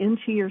uptake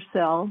into your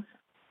cells,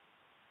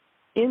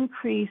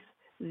 increase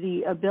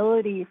the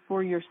ability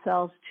for your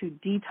cells to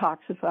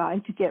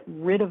detoxify, to get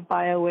rid of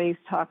biowaste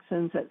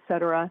toxins, et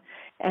cetera,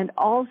 and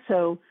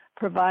also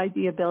provide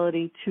the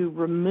ability to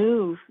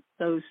remove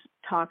those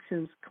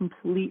toxins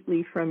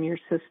completely from your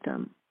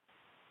system.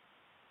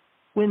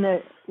 When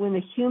the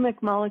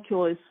humic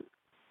molecule has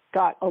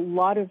got a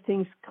lot of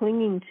things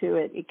clinging to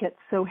it, it gets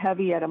so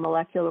heavy at a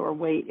molecular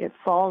weight, it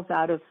falls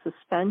out of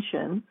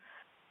suspension.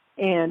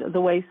 And the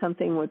way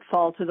something would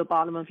fall to the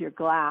bottom of your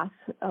glass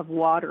of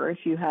water if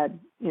you had,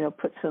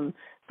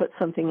 put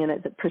something in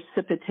it that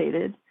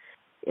precipitated,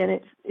 and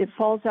it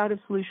falls out of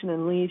solution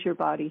and leaves your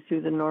body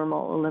through the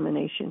normal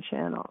elimination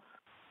channels.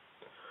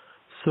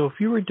 So if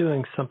you were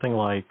doing something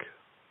like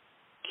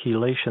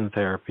chelation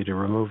therapy to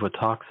remove a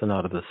toxin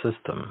out of the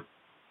system,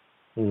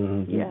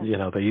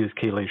 they use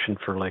chelation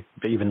for like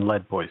even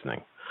lead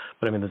poisoning.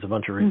 But I mean, there's a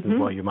bunch of reasons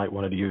why you might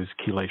want to use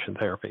chelation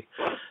therapy.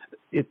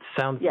 It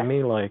sounds to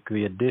me like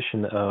the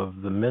addition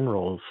of the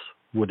minerals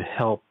would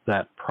help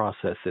that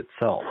process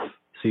itself.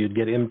 So you'd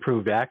get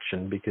improved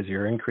action because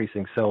you're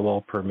increasing cell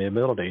wall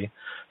permeability,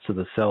 so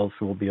the cells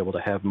will be able to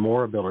have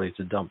more ability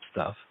to dump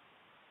stuff.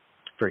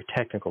 Very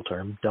technical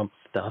term, dump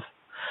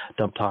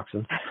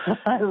toxins.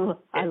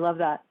 I love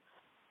that.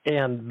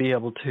 And be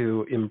able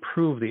to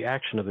improve the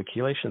action of the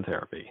chelation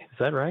therapy. Is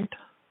that right?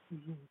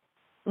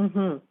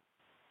 Mm-hmm.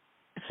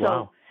 So,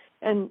 wow.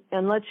 And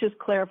let's just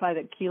clarify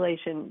that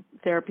chelation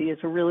therapy is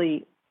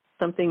really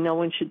something no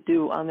one should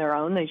do on their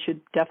own. They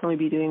should definitely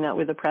be doing that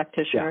with a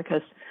practitioner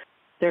because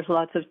there's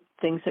lots of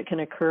things that can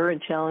occur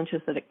and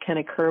challenges that can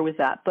occur with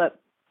that. But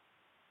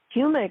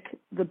humic,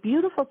 the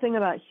beautiful thing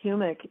about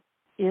humic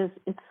is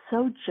it's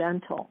so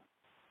gentle.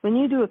 When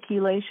you do a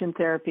chelation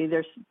therapy,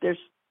 there's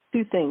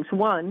 2 things.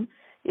 One,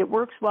 it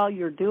works while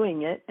you're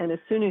doing it, and as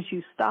soon as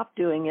you stop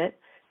doing it,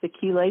 the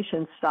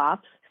chelation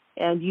stops,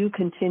 and you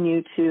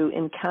continue to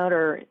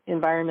encounter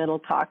environmental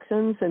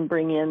toxins and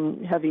bring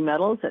in heavy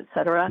metals, et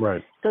cetera.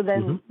 Right. So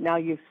then now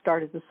you've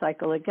started the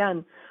cycle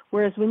again.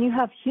 Whereas when you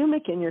have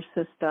humic in your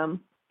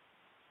system,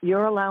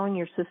 you're allowing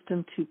your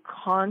system to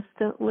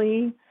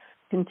constantly,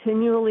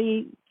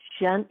 continually,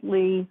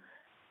 gently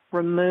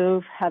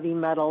remove heavy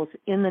metals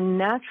in the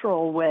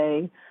natural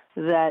way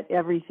that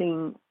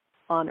everything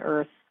on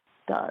Earth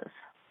does.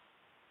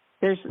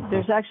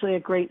 There's actually a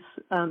great,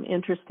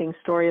 interesting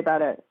story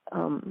about a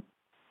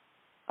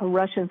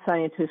Russian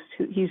scientist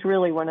he's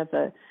really one of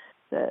the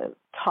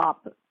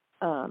top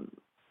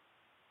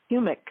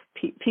humic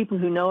people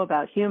who know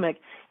about humic,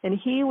 and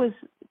he was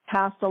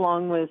passed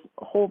along with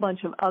a whole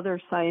bunch of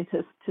other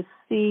scientists to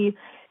see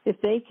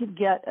if they could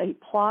get a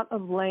plot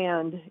of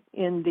land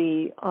in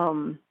the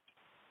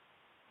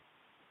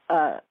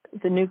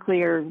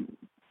nuclear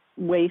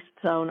waste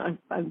zone.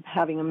 I'm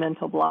having a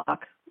mental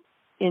block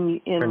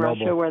in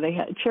Russia where they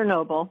had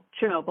Chernobyl,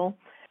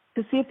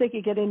 to see if they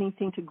could get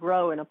anything to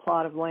grow in a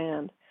plot of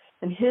land.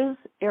 And his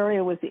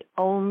area was the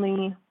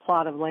only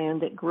plot of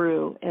land that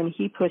grew, and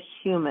he put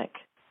humic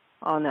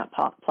on that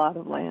plot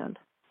of land.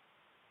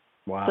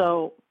 Wow.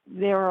 So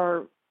there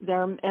are,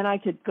 and I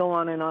could go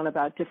on and on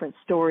about different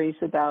stories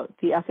about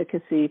the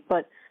efficacy,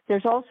 but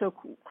there's also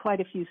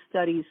quite a few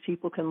studies.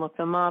 People can look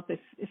them up if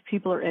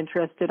people are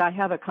interested. I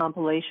have a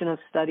compilation of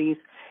studies,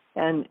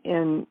 and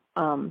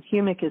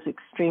humic is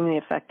extremely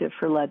effective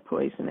for lead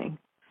poisoning.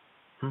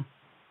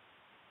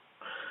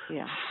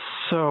 Yeah.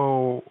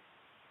 So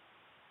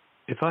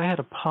if I had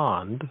a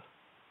pond,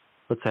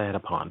 let's say I had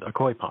a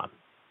koi pond,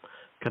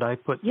 could I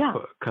put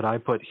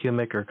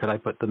humic, or could I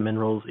put the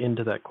minerals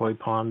into that koi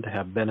pond to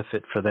have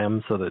benefit for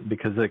them, so that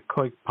because the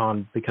koi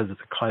pond, because it's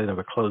a kind of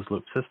a closed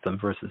loop system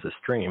versus a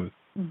stream,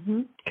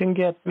 can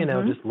get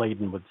just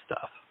laden with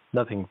stuff.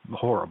 Nothing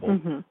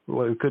horrible.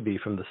 Well, it could be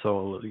from the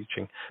soil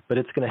leaching, but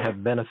it's going to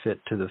have benefit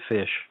to the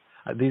fish.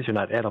 These are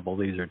not edible;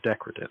 these are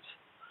decoratives,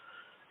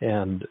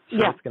 and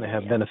so it's going to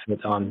have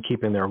benefit on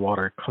keeping their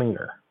water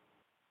cleaner.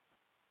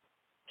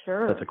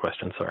 Sure. That's a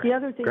question. Sorry. The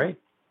other thing, great.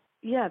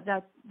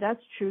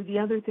 that's true. The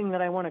other thing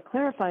that I want to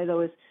clarify,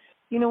 though, is,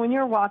 when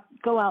you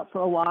go out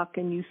for a walk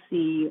and you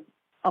see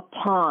a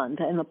pond,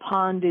 and the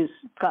pond is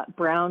got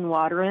brown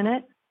water in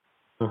it,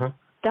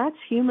 that's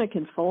humic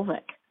and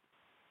fulvic.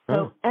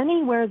 So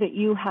anywhere that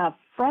you have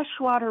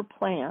freshwater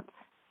plants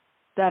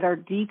that are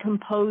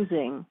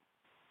decomposing,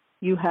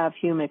 you have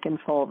humic and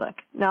fulvic.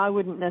 Now, I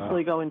wouldn't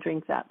necessarily go and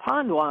drink that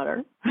pond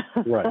water.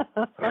 Right.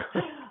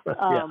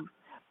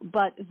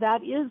 But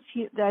that is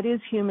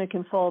humic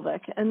and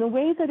fulvic. And the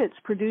way that it's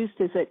produced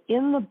is that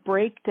in the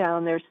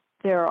breakdown,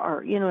 there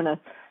are, in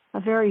a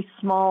very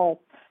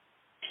small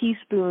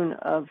teaspoon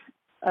of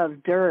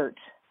dirt,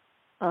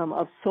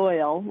 of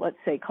soil, let's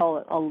say, call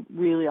it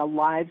really a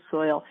live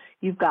soil,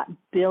 you've got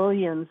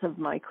billions of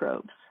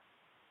microbes.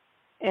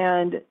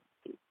 And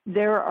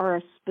there are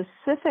a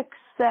specific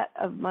set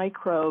of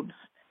microbes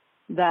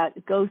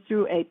that go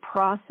through a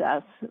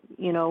process.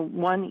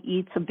 One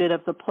eats a bit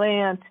of the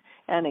plant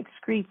and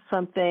excretes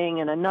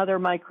something, and another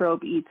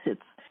microbe eats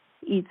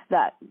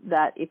that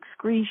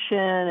excretion,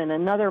 and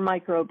another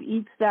microbe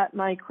eats that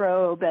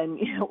microbe, and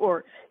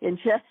or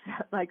ingests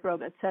that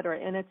microbe, et cetera.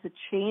 And it's a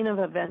chain of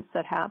events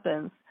that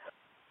happens,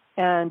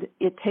 and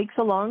it takes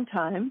a long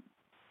time,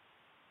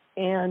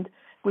 and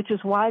which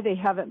is why they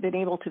haven't been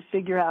able to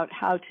figure out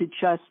how to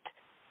just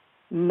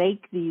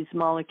make these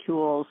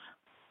molecules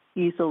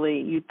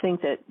easily. You'd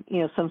think that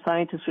some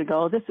scientists would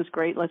go, "Oh, this is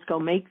great, let's go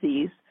make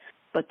these,"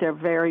 but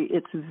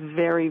it's a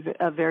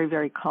very,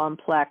 very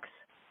complex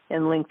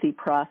and lengthy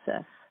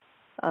process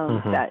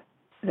that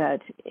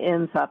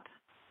ends up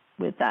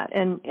with that.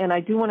 And I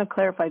do want to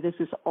clarify, this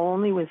is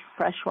only with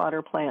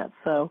freshwater plants.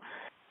 So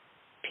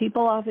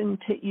people often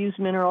use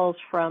minerals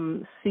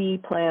from sea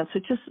plants,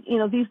 which is,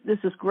 this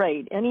is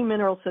great. Any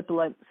mineral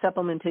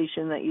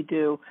supplementation that you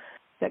do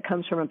that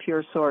comes from a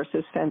pure source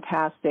is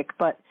fantastic,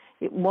 but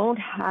it won't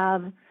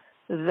have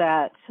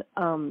that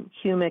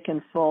humic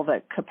and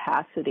fulvic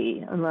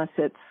capacity unless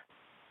it's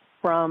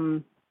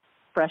from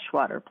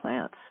freshwater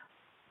plants,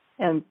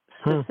 and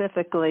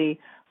specifically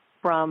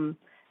from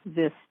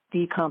this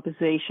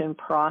decomposition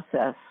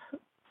process,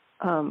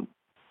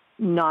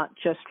 not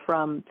just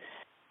from,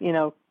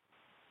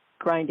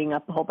 grinding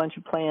up a whole bunch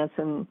of plants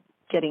and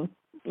getting,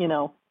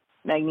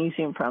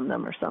 magnesium from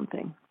them or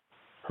something.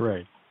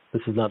 Right.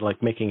 This is not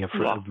like making a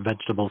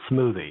vegetable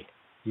smoothie.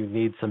 You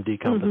need some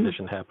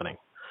decomposition happening.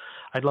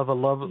 I'd like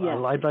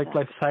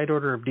a side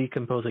order of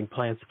decomposing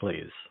plants,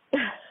 please.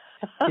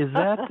 Is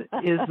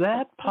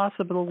that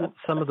possible?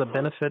 Some of the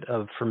benefit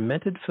of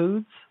fermented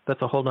foods?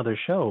 That's a whole other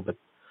show. But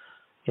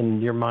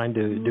in your mind,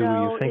 do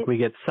you think we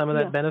get some of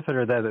that benefit,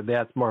 or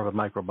that's more of a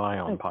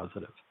microbiome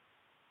positive?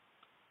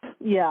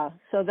 Yeah.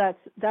 So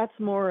that's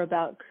more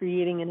about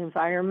creating an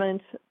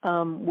environment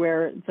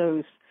where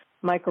those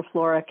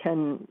microflora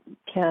can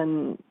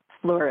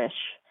flourish.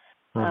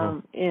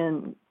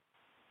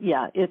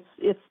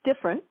 It's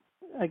different.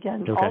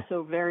 Again,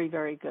 also very,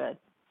 very good.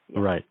 Yeah.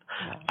 Right.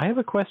 I have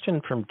a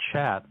question from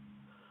chat.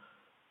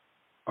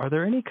 Are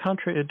there any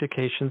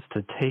contraindications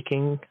to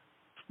taking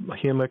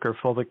humic or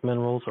fulvic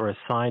minerals, or a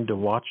sign to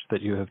watch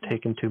that you have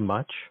taken too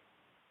much?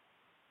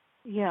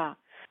 Yeah.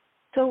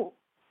 So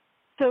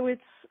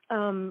it's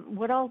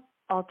what I'll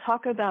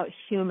talk about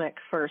humic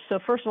first. So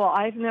first of all,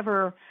 I've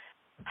never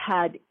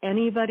had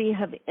anybody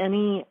have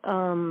any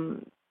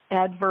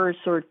adverse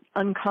or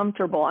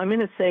uncomfortable. I'm going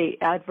to say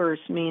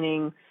adverse,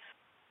 meaning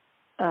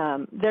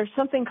there's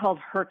something called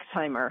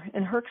Herxheimer,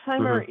 and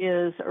Herxheimer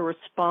is a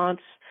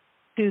response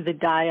to the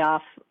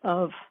die-off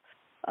of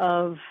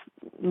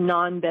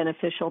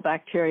non-beneficial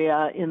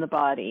bacteria in the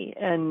body,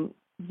 and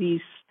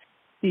these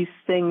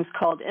things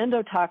called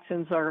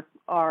endotoxins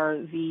are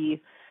the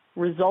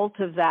result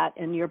of that,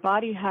 and your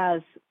body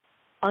has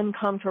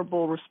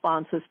uncomfortable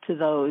responses to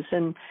those.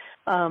 And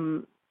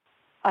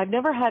I've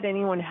never had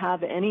anyone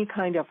have any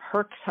kind of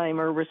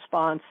Herxheimer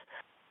response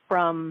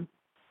from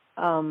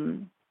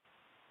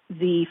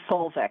the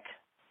fulvic.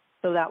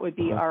 So that would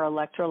be our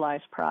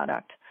electrolyzed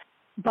product.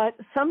 But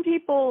some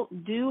people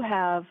do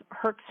have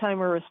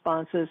Herxheimer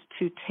responses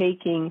to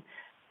taking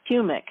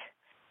humic.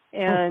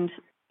 And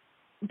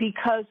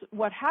because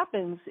what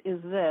happens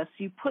is this: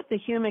 you put the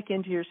humic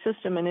into your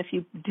system, and if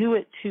you do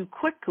it too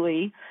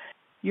quickly,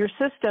 your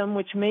system,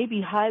 which may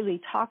be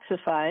highly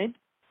toxified,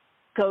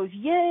 goes,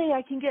 "Yay,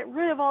 I can get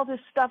rid of all this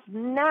stuff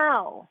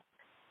now."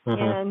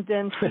 And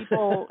then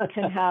people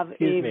can have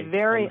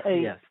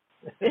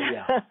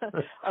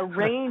a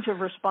range of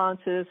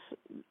responses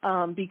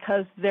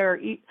because their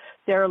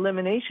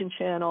elimination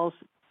channels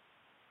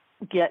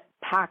get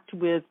packed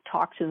with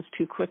toxins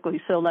too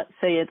quickly. So let's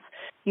say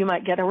you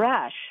might get a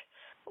rash,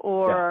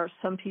 or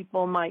some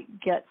people might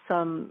get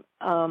some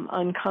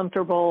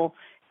uncomfortable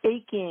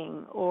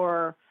aching,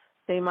 or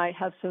they might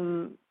have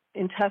some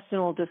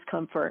intestinal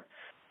discomfort.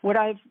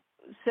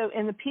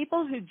 And the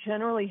people who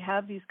generally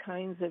have these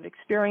kinds of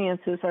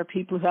experiences are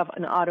people who have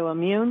an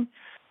autoimmune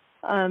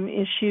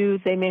issue.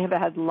 They may have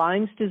had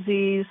Lyme's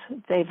disease.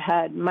 They've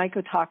had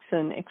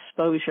mycotoxin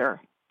exposure.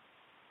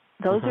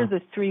 Those are the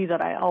three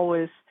that I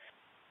always,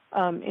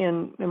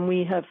 and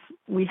we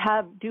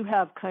do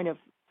have kind of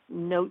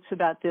notes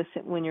about this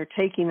when you're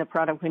taking the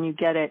product, when you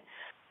get it,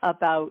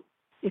 about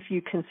if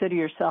you consider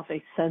yourself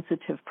a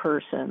sensitive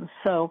person.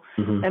 So,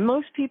 and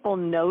most people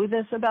know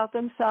this about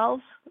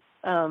themselves.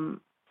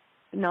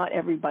 Not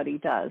everybody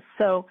does.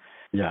 So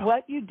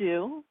what you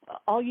do,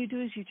 all you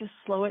do is you just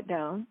slow it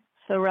down.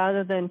 So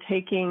rather than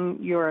taking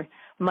your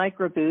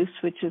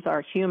microboost, which is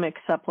our humic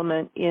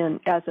supplement, in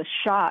as a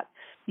shot,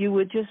 you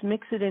would just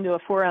mix it into a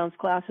 4-ounce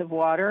glass of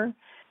water.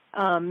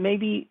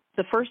 Maybe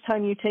the first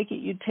time you take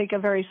it, you'd take a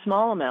very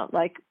small amount,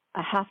 like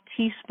a half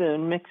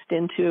teaspoon mixed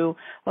into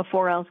a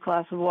 4-ounce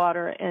glass of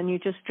water, and you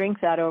just drink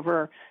that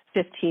over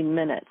 15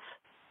 minutes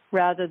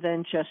rather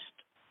than just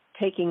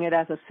taking it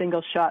as a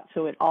single shot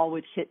so it all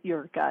would hit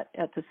your gut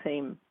at the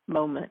same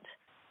moment.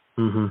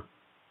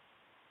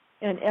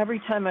 And every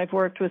time I've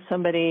worked with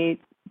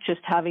somebody, just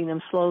having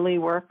them slowly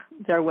work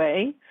their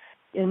way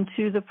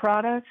into the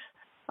product,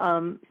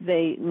 no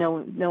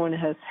one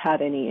has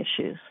had any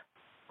issues.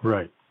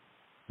 Right.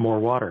 More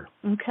water.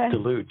 Okay.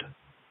 Dilute.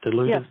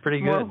 Dilute is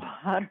pretty good.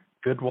 Water.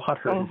 Good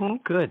water is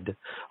good.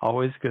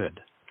 Always good.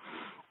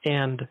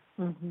 And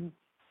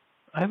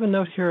I have a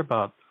note here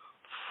about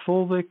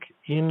fulvic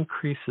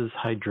increases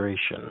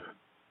hydration.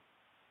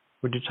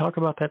 Would you talk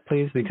about that,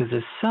 please? Because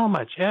there's so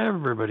much.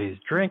 Everybody's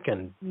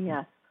drinking.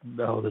 Yes.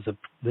 Oh,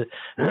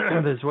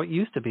 there's what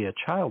used to be a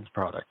child's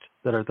product.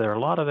 There are a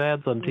lot of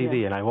ads on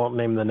TV, and I won't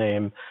name the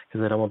name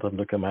because I don't want them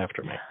to come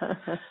after me.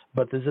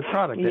 But there's a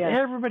product that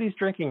everybody's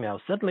drinking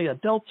now. Suddenly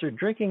adults are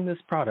drinking this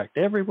product.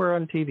 Everywhere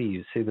on TV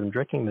you see them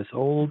drinking this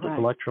old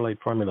electrolyte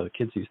formula the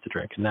kids used to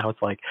drink. And now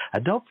it's like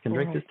adults can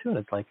drink this too. And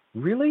it's like,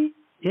 really?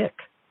 Ick.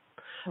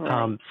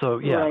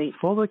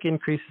 Fulvic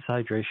increases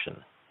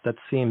hydration. That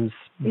seems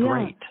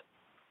great.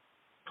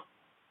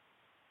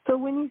 So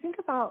when you think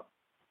about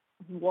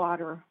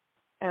water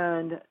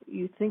and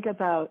you think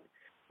about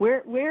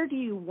where do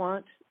you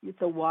want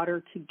the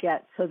water to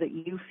get so that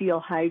you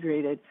feel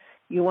hydrated?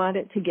 You want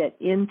it to get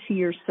into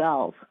your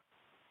cells.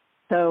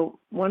 So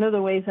one of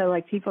the ways I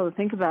like people to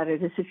think about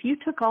it is if you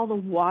took all the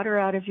water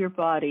out of your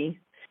body,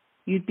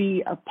 you'd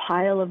be a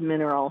pile of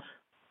minerals.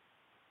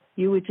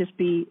 You would just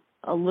be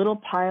a little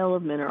pile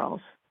of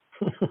minerals.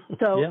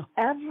 So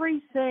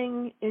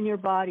everything in your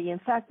body, in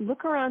fact,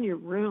 look around your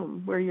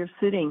room where you're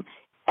sitting,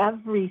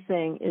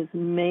 everything is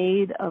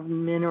made of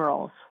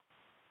minerals.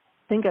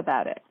 Think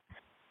about it.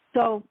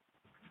 So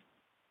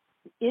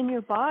in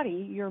your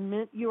body,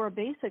 you are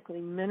basically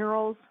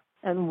minerals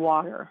and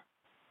water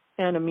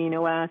and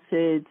amino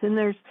acids. And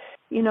there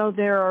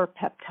are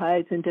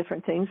peptides and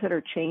different things that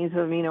are chains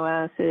of amino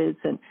acids.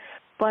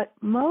 But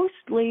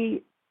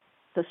mostly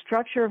the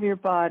structure of your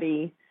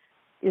body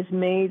is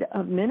made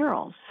of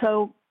minerals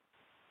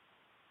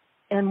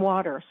and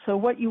water. So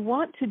what you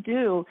want to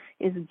do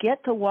is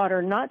get the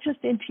water not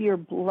just into your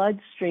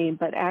bloodstream,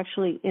 but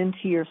actually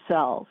into your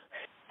cells.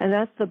 And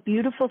that's the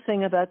beautiful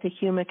thing about the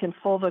humic and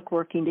fulvic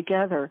working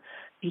together.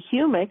 The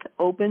humic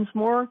opens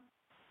more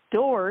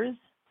doors,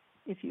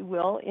 if you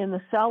will, in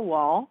the cell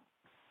wall,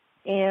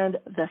 and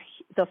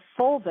the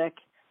fulvic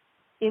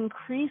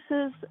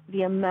increases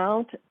the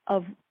amount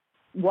of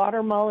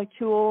water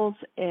molecules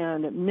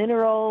and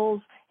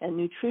minerals and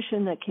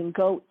nutrition that can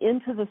go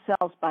into the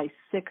cells by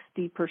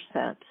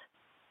 60%.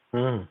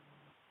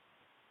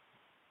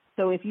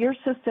 So if your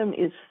system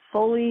is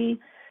fully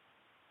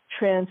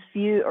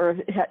transfused or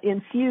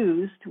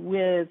infused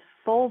with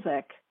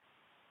fulvic,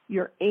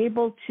 you're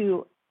able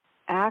to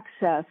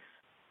access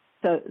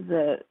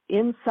the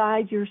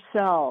inside your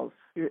cells.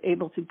 You're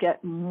able to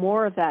get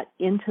more of that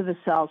into the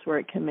cells where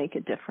it can make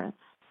a difference.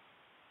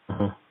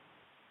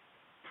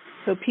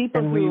 So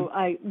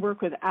I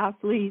work with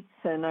athletes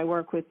and I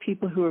work with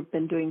people who have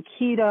been doing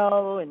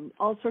keto and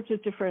all sorts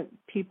of different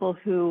people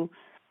who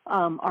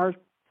are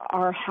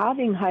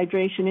having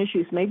hydration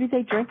issues. Maybe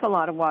they drink a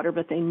lot of water,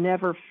 but they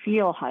never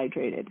feel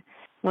hydrated.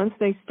 Once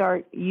they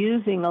start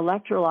using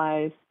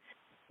electrolytes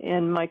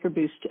and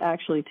microboost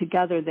actually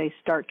together, they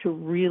start to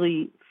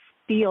really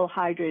feel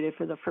hydrated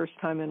for the first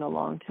time in a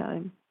long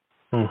time.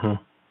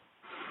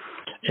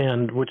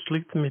 And which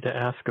leads me to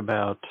ask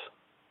about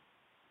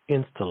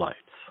Instalights.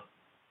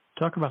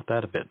 Talk about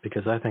that a bit,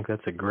 because I think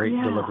that's a great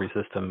delivery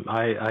system.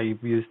 I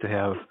used to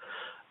have,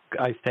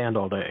 I stand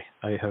all day.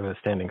 I have a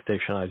standing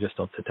station. I just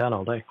don't sit down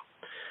all day.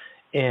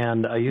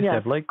 And I used to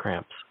have leg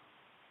cramps.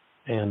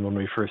 And when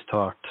we first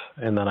talked,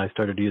 and then I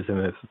started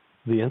using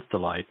the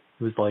Instalight,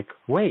 it was like,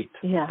 wait,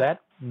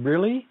 that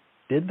really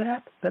did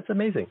that? That's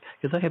amazing,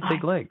 because I have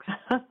big legs.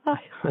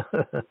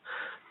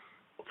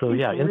 So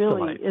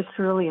Instalights. It's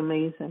really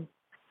amazing.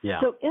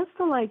 Yeah. So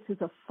Instalights is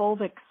a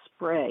fulvic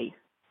spray.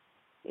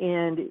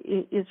 And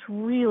it's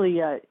really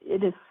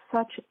it is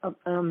such an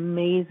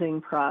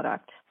amazing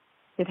product.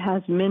 It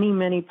has many,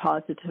 many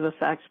positive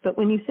effects. But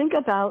when you think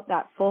about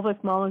that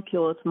fulvic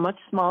molecule, it's much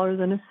smaller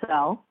than a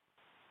cell.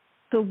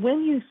 So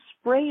when you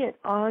spray it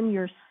on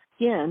your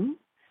skin,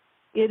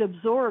 it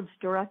absorbs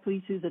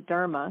directly through the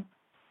derma.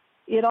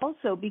 it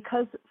also,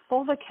 because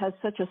fulvic has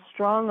such a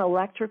strong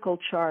electrical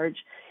charge,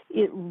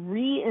 it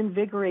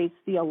reinvigorates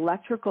the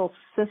electrical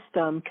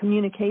system,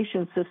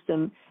 communication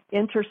system,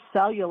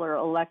 intercellular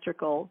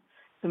electrical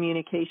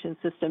communication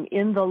system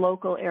in the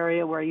local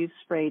area where you've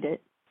sprayed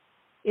it.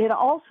 It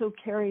also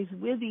carries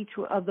with each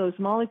of those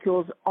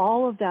molecules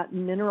all of that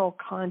mineral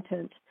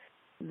content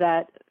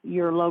that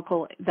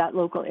that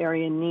local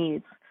area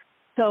needs.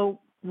 So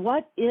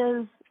what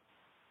is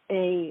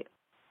a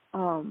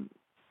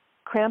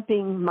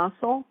cramping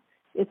muscle?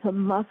 It's a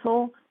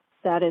muscle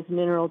that is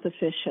mineral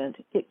deficient.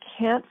 It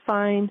can't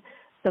find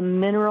the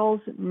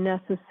minerals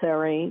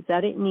necessary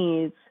that it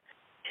needs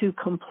to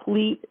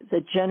complete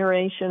the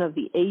generation of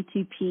the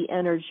ATP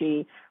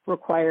energy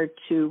required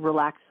to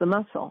relax the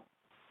muscle.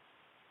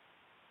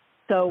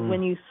 So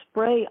when you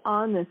spray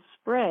on this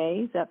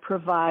spray that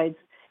provides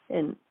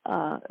an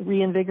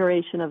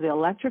reinvigoration of the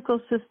electrical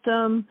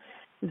system,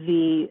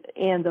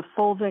 and the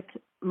fulvic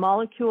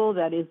molecule,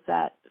 that is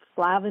that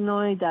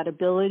flavonoid, that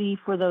ability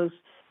for those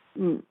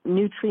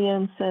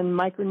nutrients and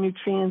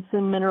micronutrients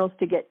and minerals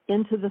to get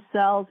into the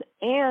cells,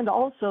 and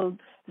also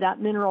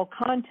that mineral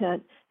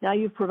content, now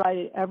you've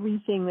provided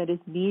everything that is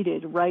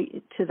needed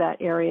right to that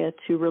area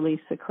to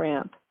release the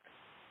cramp.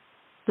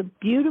 The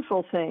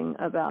beautiful thing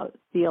about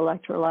the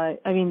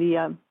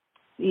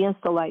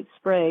Instalight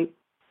spray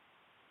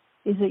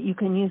is that you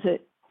can use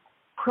it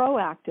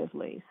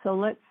proactively. So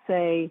let's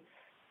say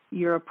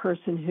you're a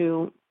person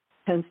who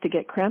tends to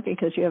get crampy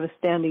because you have a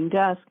standing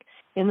desk.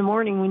 In the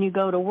morning when you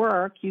go to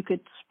work, you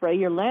could spray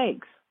your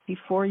legs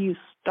before you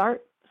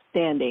start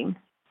standing.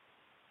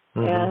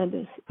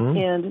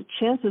 And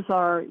chances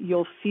are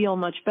you'll feel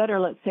much better.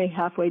 Let's say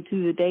halfway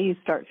through the day you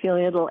start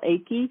feeling a little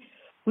achy.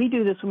 We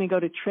do this when we go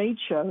to trade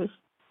shows.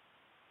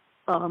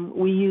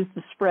 We use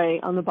the spray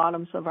on the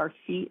bottoms of our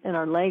feet and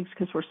our legs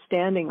because we're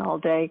standing all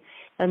day.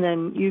 And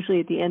then usually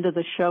at the end of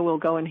the show, we'll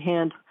go and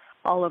hand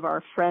all of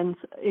our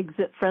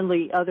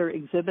friendly other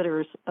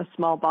exhibitors a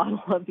small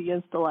bottle of the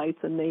Instalights,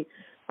 and they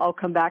all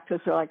come back to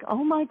us. They're like,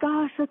 "Oh my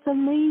gosh, that's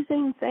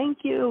amazing!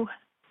 Thank you."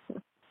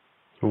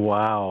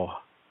 Wow,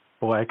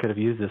 boy, I could have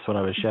used this when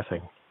I was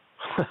chefing.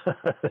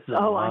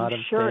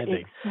 I'm sure.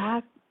 Exactly.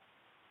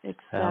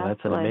 Wow,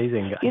 that's an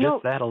amazing.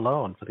 Just that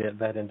alone for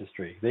that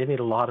industry. They need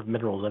a lot of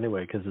minerals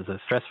anyway because it's a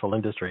stressful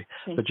industry.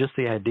 But just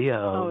the idea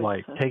of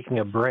taking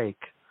a break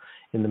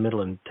in the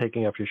middle and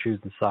taking off your shoes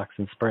and socks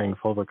and spraying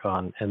fulvic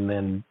on and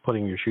then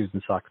putting your shoes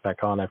and socks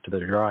back on after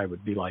they're dry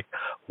would be like,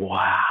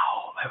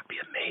 wow, that would be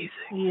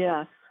amazing.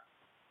 Yes.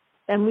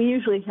 And we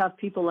usually have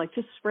people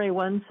just spray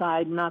one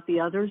side, not the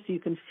other, so you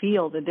can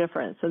feel the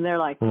difference. And they're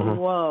like,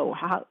 whoa,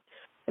 how?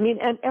 I mean,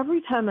 and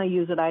every time I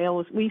use it,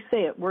 we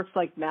say it works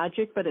like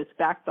magic, but it's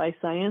backed by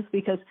science,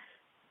 because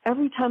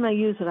every time I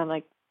use it, I'm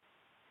like,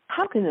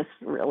 how can this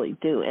really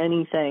do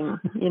anything,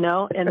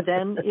 And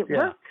then it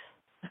works.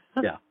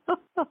 Yeah.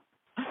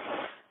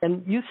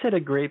 And you said a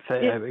great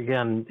thing,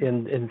 again,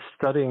 in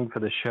studying for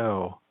the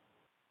show,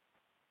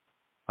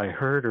 I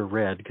heard or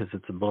read, because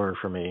it's a blur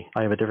for me.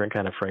 I have a different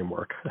kind of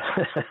framework,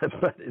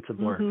 but it's a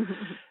blur.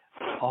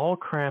 All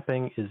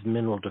cramping is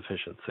mineral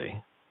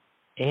deficiency.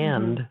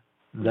 And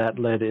that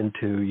led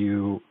into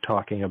you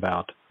talking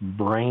about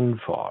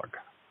brain fog.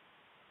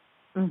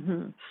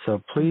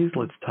 So please,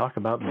 let's talk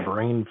about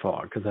brain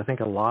fog, because I think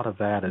a lot of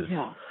that is,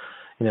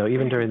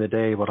 even during the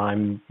day when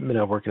I'm,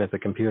 working at the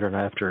computer, and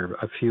after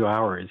a few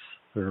hours,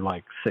 or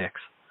like 6,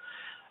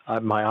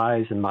 my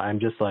eyes and I'm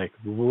just like,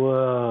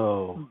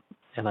 whoa.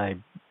 And I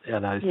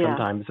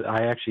sometimes,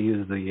 I actually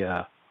use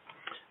the,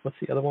 what's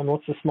the other one?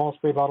 What's the small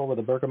spray bottle with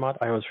the bergamot?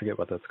 I always forget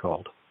what that's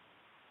called.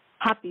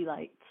 Happy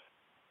Lights.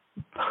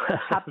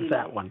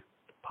 That one.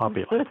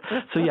 Poppy Lights.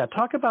 So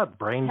talk about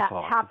brain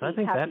fog.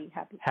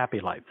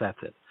 Happy Lights, that's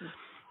it.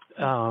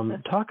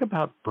 Talk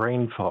about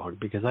brain fog,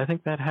 because I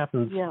think that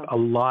happens a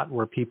lot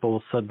where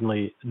people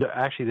suddenly,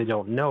 actually they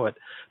don't know it,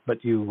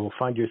 but you will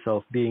find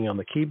yourself being on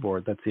the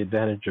keyboard. That's the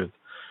advantage of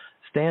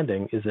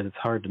standing, is that it's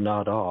hard to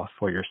nod off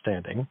while you're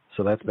standing,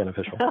 so that's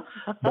beneficial.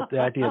 But the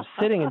idea of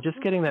sitting and just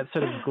getting that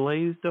sort of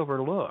glazed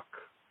over look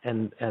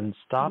and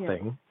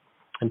stopping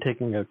and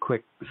taking a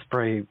quick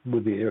spray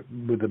with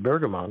the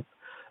bergamot,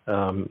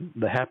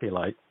 the Happy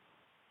Light,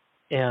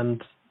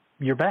 and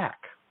you're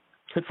back.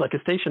 It's like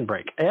a station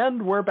break,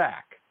 and we're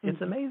back.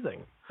 It's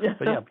amazing.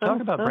 But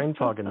talk about brain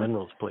fog and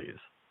minerals, please.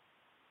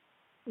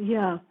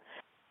 Yeah.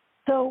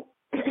 So,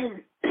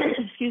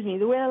 excuse me,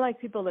 the way I like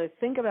people to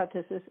think about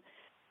this is,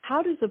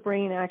 how does the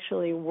brain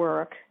actually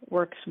work?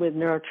 Works with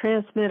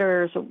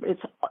neurotransmitters.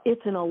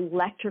 It's an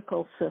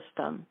electrical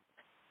system.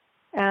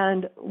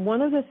 And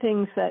one of the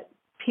things that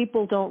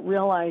people don't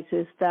realize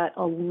is that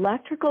the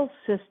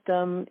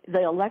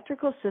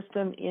electrical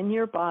system in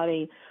your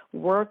body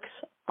works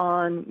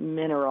on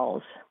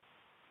minerals.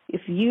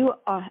 If you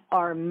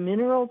are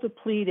mineral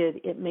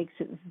depleted, it makes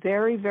it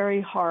very,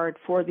 very hard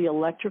for the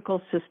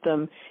electrical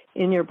system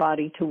in your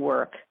body to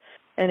work.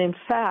 And in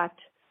fact,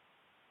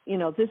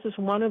 this is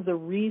one of the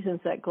reasons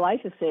that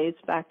glyphosates,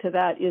 back to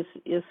that,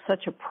 is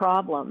such a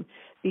problem,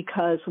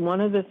 because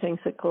one of the things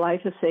that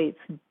glyphosates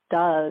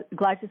does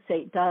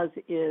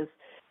is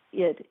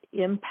it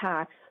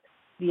impacts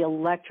the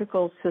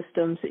electrical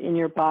systems in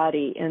your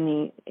body,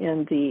 and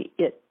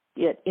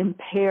it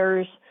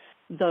impairs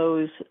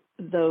those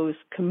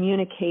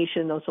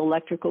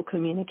electrical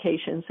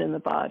communications in the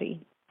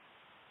body.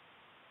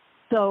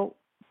 So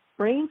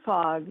brain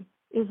fog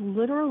is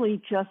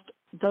literally just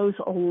those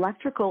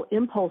electrical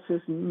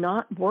impulses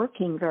not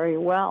working very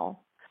well.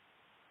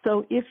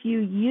 So if you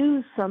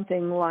use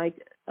something like,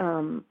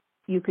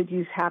 you could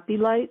use happy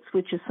lights,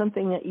 which is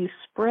something that you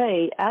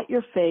spray at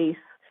your face.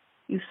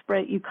 You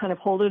kind of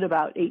hold it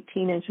about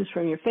 18 inches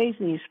from your face,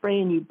 and you spray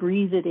and you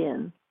breathe it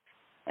in.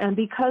 And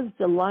because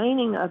the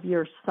lining of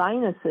your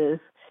sinuses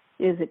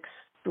is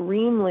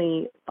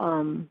extremely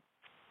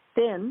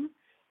thin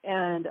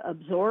and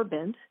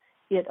absorbent,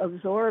 it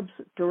absorbs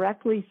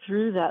directly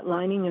through that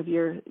lining of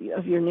your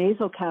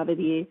nasal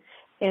cavity,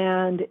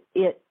 and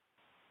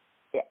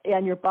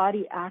your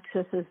body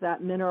accesses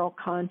that mineral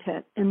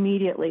content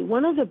immediately.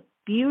 One of the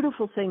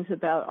beautiful things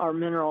about our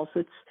minerals,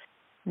 it's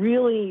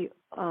really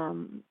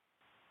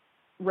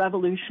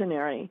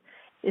revolutionary,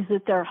 is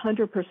that they're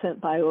 100%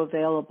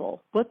 bioavailable.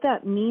 What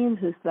that means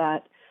is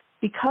that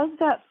because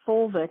that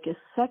fulvic is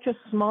such a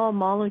small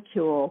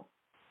molecule,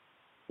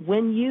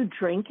 when you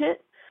drink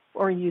it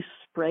or you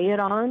spray it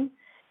on,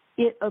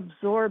 it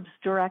absorbs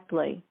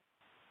directly.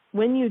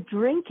 When you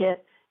drink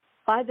it,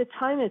 by the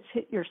time it's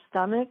hit your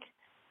stomach,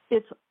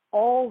 it's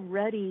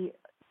already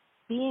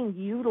being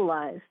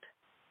utilized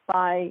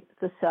by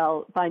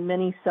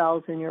many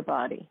cells in your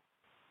body.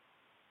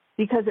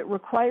 Because it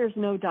requires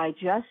no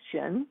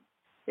digestion,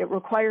 it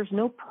requires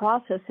no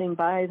processing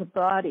by the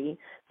body.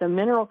 The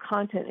mineral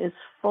content is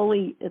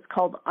it's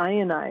called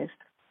ionized,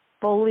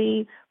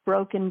 fully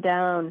broken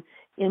down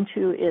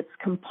into its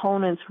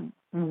components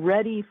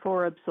ready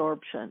for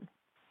absorption.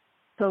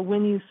 So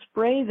when you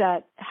spray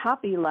that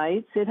happy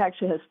lights, it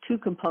actually has two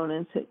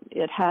components.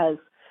 It has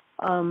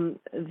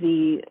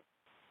the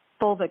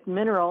fulvic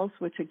minerals,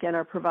 which again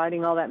are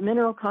providing all that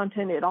mineral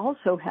content. It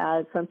also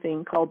has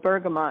something called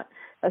bergamot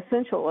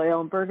essential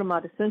oil, and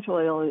bergamot essential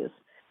oil is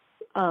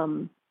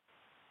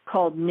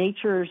called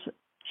nature's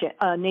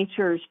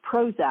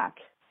Prozac,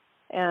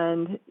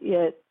 and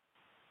it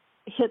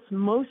hits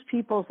most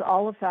people's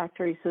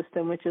olfactory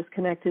system, which is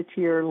connected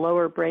to your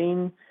lower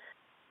brain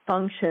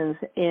functions,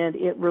 and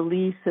it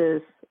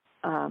releases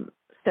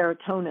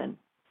serotonin.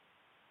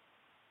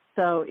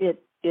 So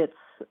it's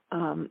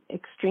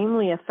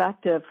extremely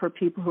effective for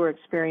people who are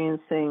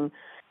experiencing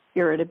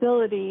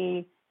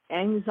irritability,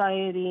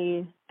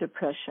 anxiety,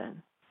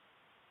 depression.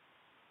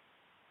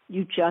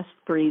 You just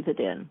breathe it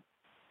in. It'd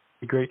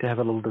be great to have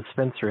a little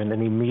dispenser in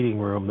any meeting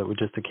room that would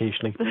just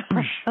occasionally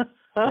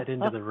get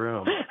into the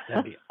room.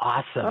 That'd be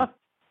awesome.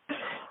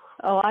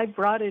 Oh, I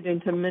brought it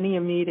into many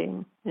a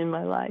meeting in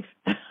my life.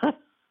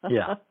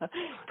 Yeah.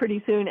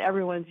 Pretty soon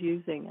everyone's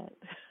using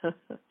it.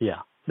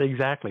 Yeah,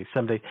 exactly.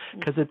 Someday,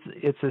 because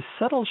it's a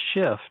subtle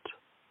shift.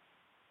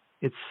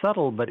 It's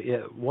subtle, but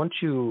once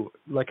you,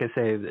 like I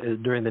say,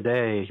 during the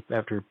day,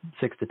 after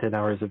 6 to 10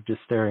 hours of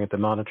just staring at the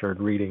monitor and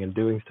reading and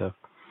doing stuff,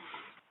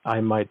 I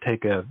might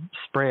take a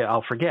spray. I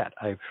forget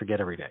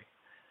every day.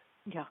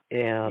 Yeah.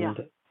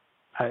 And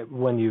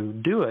when you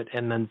do it,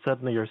 and then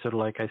suddenly you're sort of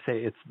like I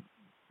say,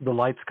 the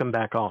lights come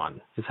back on,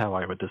 is how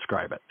I would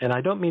describe it. And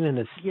I don't mean in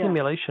a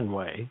stimulation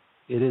way.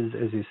 It is,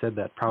 as you said,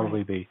 that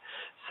probably the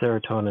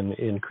serotonin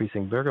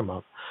increasing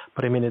bergamot.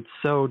 But I mean, it's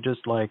so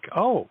just like,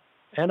 oh,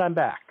 and I'm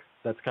back.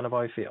 That's kind of how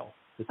I feel.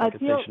 It's like a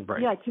station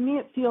break. Yeah, to me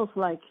it feels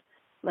like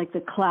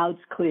the clouds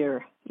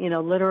clear.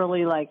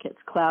 Literally like it's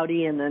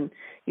cloudy, and then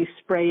you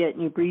spray it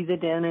and you breathe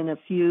it in, and a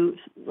few,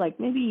 like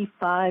maybe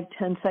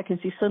 5-10 seconds,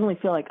 you suddenly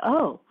feel like,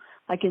 oh,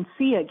 I can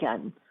see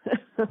again.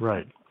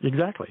 Right,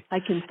 exactly. I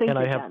can think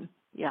again.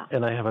 Yeah.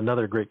 And I have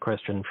another great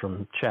question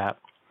from chat.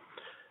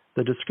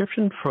 The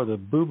description for the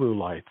boo-boo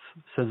lights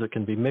says it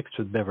can be mixed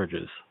with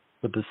beverages,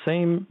 but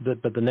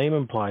the name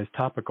implies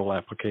topical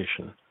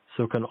application.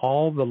 So can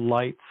all the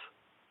lights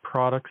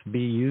products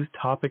be used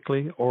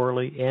topically,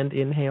 orally, and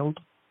inhaled?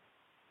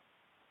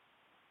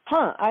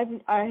 I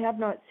have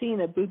not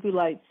seen a boo-boo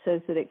light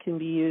says that it can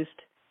be used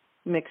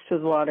mixed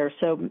with water.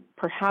 So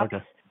perhaps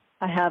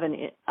I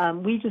haven't.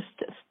 We just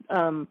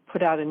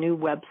put out a new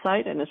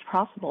website, and it's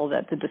possible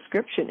that the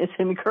description is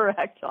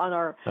incorrect on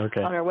our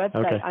website.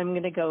 Okay. I'm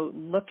going to go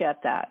look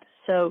at that.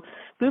 So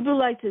boo-boo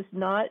light is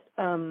not.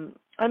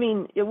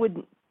 It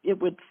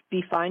would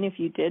be fine if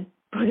you did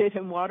put it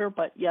in water,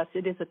 but yes,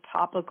 it is a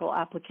topical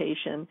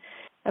application.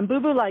 And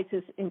boo-boo lights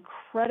is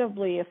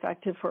incredibly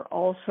effective for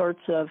all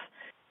sorts of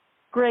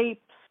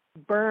grapes,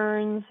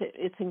 burns.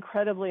 It's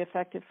incredibly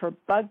effective for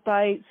bug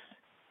bites.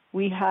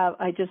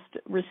 I just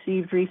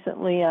received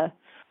recently a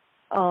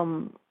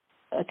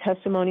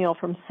testimonial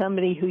from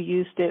somebody who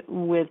used it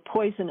with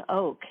poison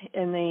oak,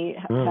 and they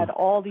had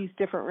all these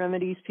different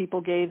remedies people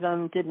gave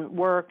them, didn't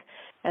work,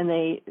 and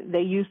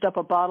they used up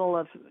a bottle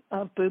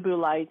of boo-boo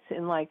lights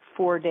in like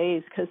 4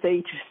 days because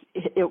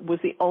it was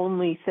the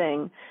only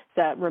thing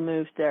that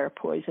removed their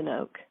poison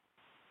oak.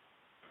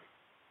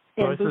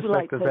 And boo-boo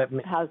lights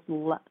has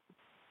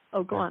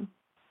go on.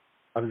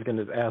 I was going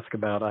to ask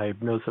about, I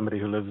know somebody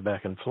who lives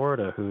back in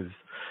Florida who's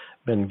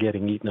been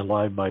getting eaten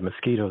alive by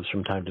mosquitoes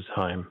from time to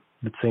time.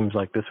 It seems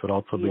like this would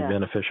also be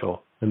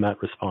beneficial in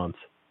that response.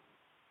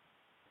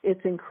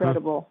 It's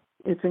incredible.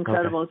 It's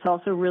incredible. Okay. It's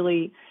also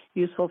really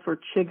useful for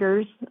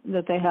chiggers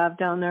that they have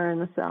down there in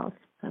the South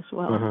as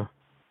well.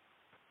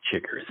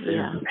 Chiggers,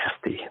 they're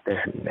nasty.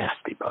 They're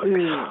nasty bugs.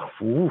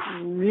 Oof.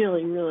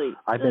 Really, really.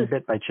 I've been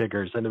bit by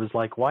chiggers, and it was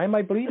like, why am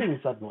I bleeding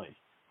suddenly?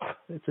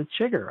 It's a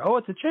chigger. Oh,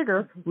 it's a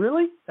chigger?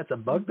 Really? That's a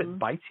bug that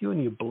bites you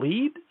and you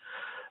bleed?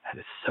 That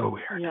is so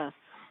weird. Yes.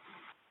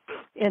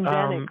 And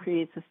then it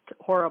creates this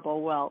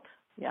horrible welt.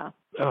 Yeah.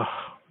 Oh,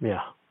 yeah.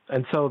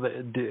 And so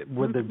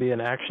would there be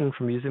an action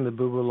from using the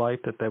Boo-Boo Light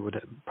that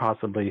would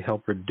possibly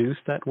help reduce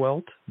that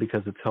welt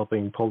because it's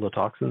helping pull the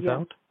toxins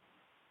out?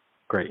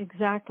 Great.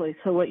 Exactly.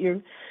 So you're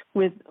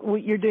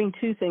doing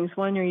two things.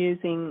 One, you're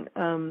using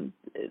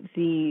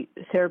the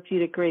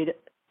therapeutic grade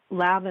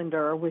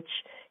lavender, which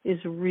is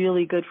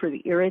really good for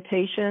the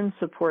irritation,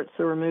 supports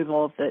the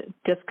removal of the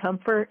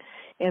discomfort,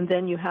 and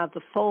then you have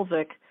the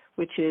fulvic,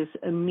 which is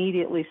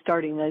immediately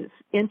starting this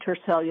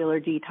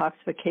intercellular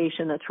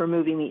detoxification that's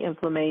removing the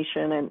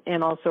inflammation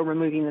and also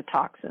removing the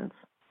toxins.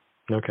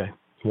 Okay,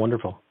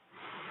 wonderful.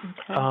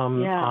 Okay.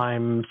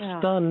 I'm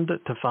stunned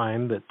to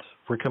find that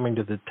we're coming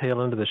to the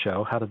tail end of the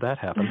show. How did that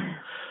happen?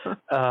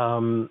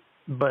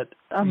 But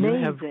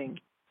amazing.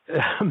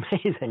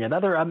 Amazing.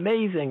 Another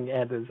amazing,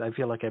 and I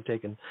feel like I've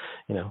taken,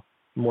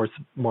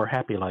 more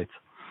happy lights.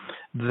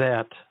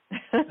 That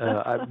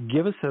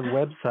give us a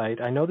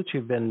website. I know that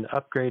you've been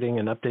upgrading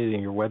and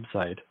updating your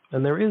website,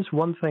 and there is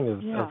one thing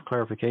of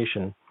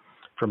clarification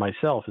for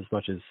myself as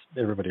much as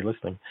everybody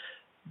listening.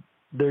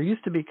 There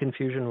used to be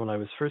confusion when I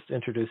was first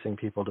introducing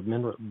people to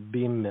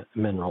beam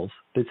minerals.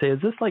 They'd say,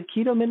 "Is this like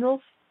keto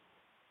minerals?"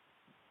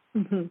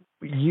 Mm-hmm.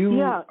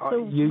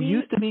 You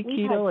used to be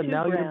keto and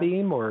now you're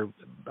beam, or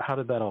how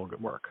did that all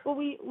work? Well,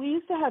 we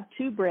used to have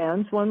two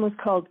brands. One was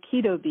called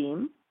Keto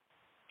Beam,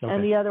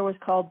 and the other was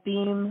called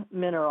Beam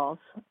Minerals.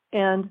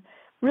 And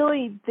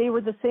really, they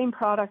were the same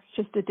products,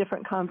 just a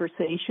different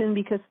conversation,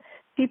 because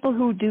people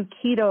who do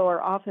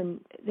keto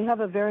they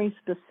have a very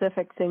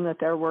specific thing that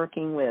they're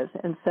working with.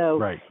 And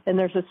so, and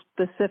there's a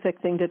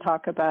specific thing to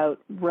talk about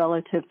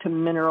relative to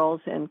minerals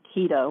and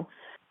keto.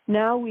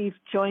 Now we've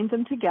joined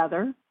them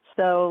together.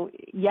 So,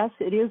 yes,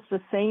 it is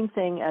the same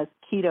thing as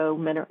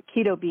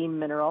Keto Beam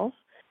Minerals.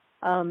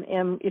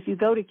 And if you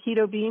go to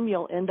Keto Beam,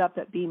 you'll end up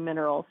at Beam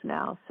Minerals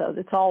now. So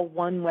it's all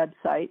one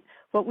website.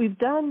 What we've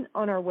done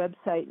on our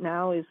website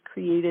now is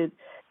created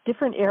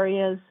different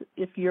areas.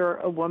 If you're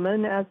a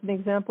woman, as an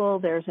example,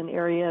 there's an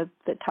area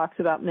that talks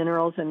about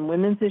minerals and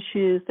women's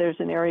issues. There's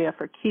an area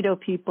for keto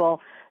people.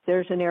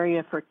 There's an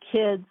area for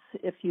kids.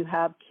 If you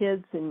have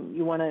kids and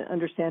you want to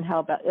understand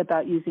how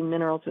about using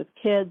minerals with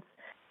kids,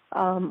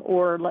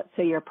 or let's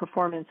say you're a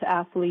performance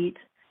athlete.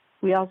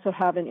 We also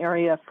have an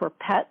area for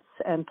pets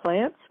and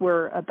plants.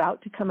 We're about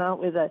to come out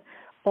with a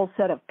whole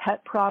set of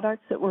pet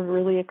products that we're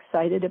really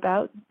excited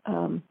about.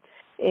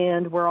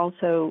 And we're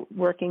also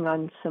working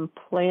on some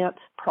plant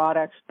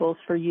products, both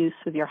for use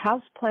with your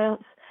house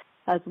plants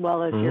as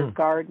well as your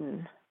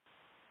garden.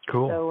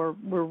 Cool. So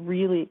we're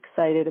really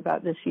excited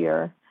about this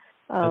year.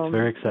 That's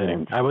very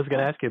exciting. I was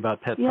going to ask you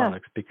about pet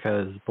products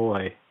because,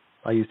 boy,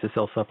 I used to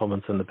sell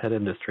supplements in the pet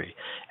industry,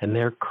 and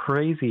they're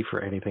crazy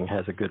for anything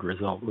has a good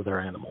result with their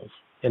animals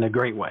in a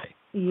great way.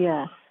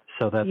 Yes.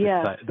 So that's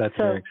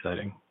very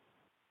exciting.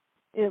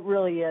 It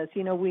really is.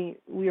 We've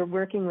been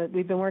working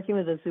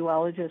with a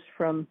zoologist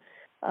from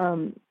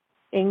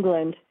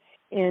England,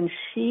 and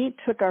she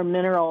took our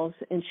minerals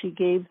and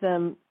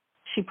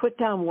she put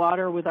down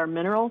water with our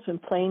minerals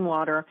and plain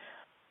water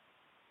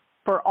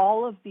for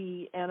all of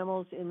the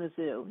animals in the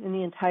zoo, in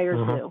the entire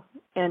zoo.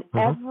 And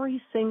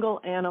every single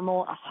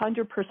animal,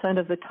 100%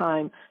 of the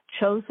time,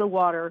 chose the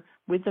water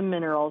with the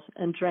minerals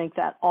and drank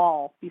that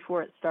all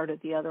before it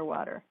started the other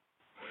water.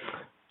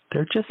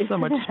 They're just so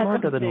much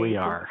smarter than we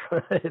are.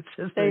 They're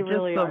just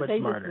so much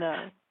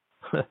smarter.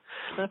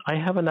 I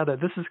have another.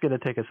 This is going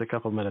to take us a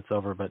couple minutes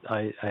over, but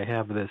I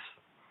have this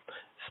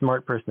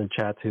smart person in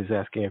chat who's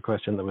asking a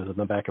question that was in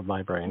the back of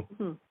my brain.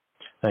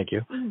 Thank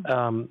you.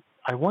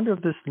 I wonder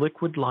if this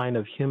liquid line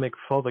of humic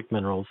fulvic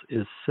minerals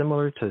is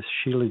similar to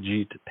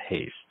Shilajit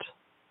paste.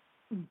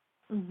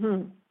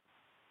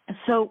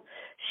 So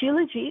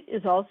Shilajit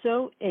is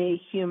also a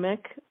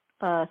humic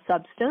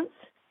substance,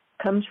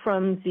 comes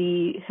from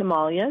the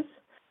Himalayas.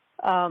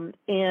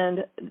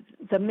 And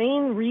the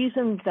main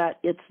reason that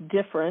it's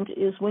different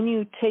is when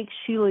you take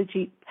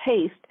Shilajit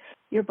paste,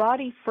 your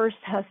body first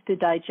has to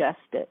digest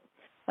it.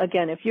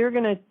 Again, if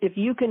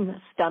you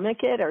can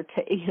stomach it or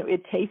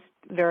it tastes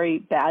very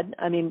bad.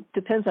 I mean,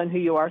 depends on who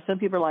you are. Some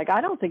people are like,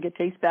 I don't think it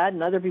tastes bad,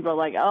 and other people are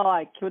like, oh,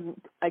 I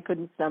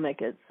couldn't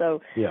stomach it.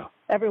 So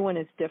everyone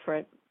is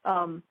different.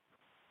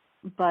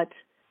 But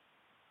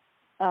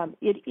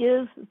it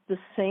is the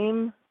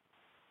same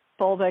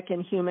fulvic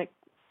and humic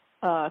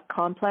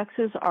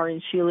complexes are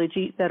in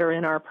Shilajit that are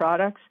in our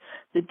products.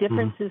 The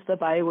difference is the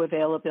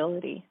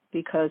bioavailability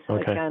because,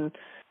 again,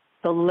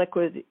 the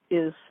liquid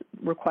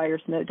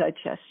requires no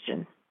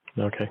digestion.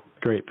 Okay,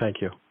 great.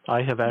 Thank you.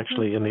 I have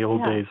actually, in the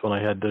old days when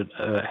I had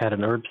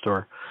an herb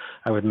store,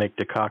 I would make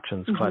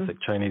decoctions, classic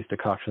Chinese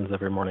decoctions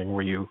every morning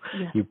where you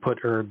put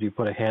herbs, you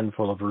put a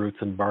handful of roots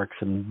and barks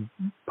and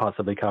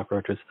possibly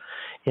cockroaches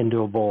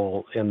into a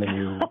bowl, and then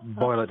you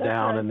boil it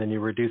down, and then you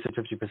reduce it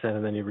 50%,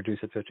 and then you reduce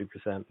it 50%,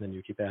 and then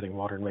you keep adding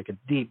water and make a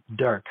deep,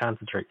 dark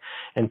concentrate.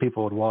 And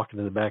people would walk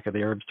into the back of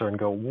the herb store and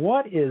go,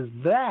 "What is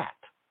that?"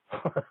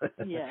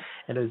 Yes.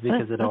 And it was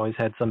because it always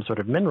had some sort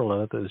of mineral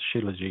in it that was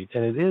shilajit,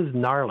 and it is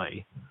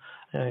gnarly.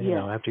 You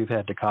know, after you've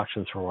had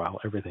decoctions for a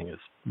while, everything is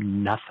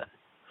nothing.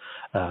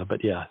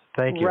 But yeah,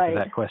 thank you for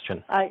that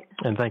question,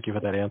 and thank you for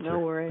that answer. No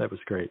worries. That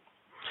was great.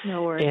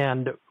 No worries.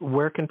 And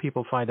where can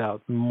people find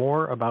out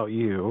more about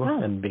you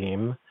and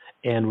Beam?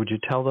 And would you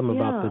tell them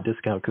about the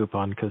discount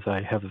coupon? Because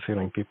I have a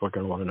feeling people are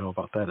going to want to know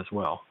about that as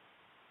well.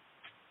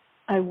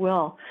 I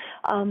will.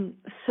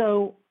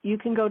 So you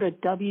can go to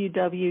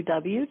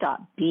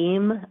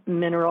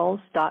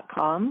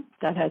www.beamminerals.com.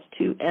 That has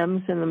 2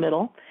 M's in the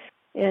middle.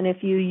 And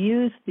if you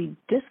use the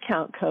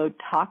discount code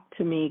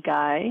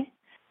TalkToMeGuy,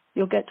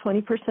 you'll get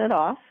 20%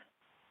 off.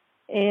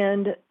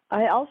 And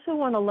I also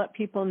want to let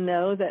people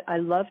know that I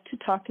love to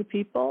talk to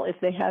people. If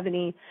they have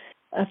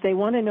if they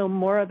want to know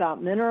more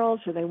about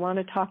minerals or they want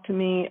to talk to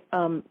me,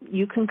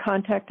 you can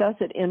contact us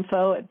at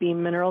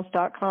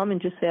info@beamminerals.com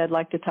and just say, "I'd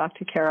like to talk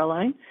to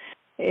Caroline."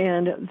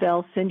 And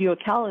they'll send you a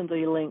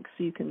Calendly link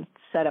so you can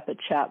set up a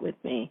chat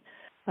with me.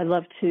 I'd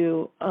love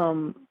to.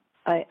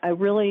 I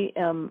really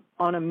am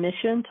on a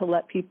mission to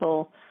let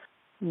people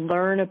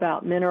learn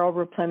about mineral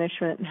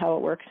replenishment and how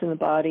it works in the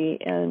body,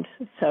 and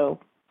so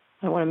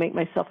I want to make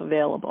myself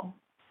available.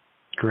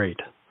 Great.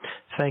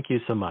 Thank you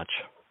so much.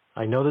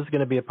 I know there's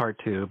going to be a part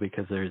 2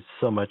 because there's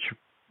so much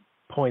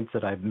points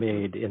that I've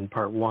made in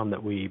part 1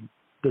 that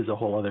there's a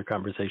whole other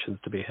conversations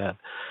to be had.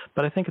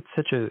 But I think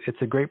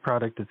it's a great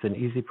product. It's an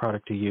easy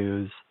product to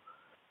use,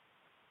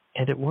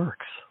 and it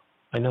works.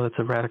 I know it's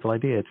a radical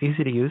idea. It's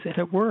easy to use, and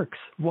it works.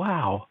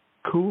 Wow.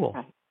 Cool.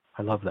 Right.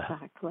 I love that.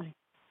 Exactly.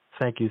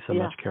 Thank you so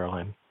much,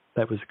 Caroline.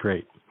 That was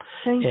great.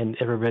 And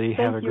everybody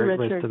have a great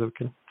rest of the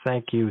weekend.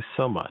 Thank you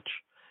so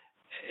much.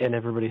 And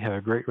everybody have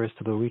a great rest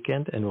of the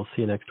weekend, and we'll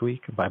see you next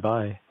week.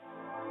 Bye-bye.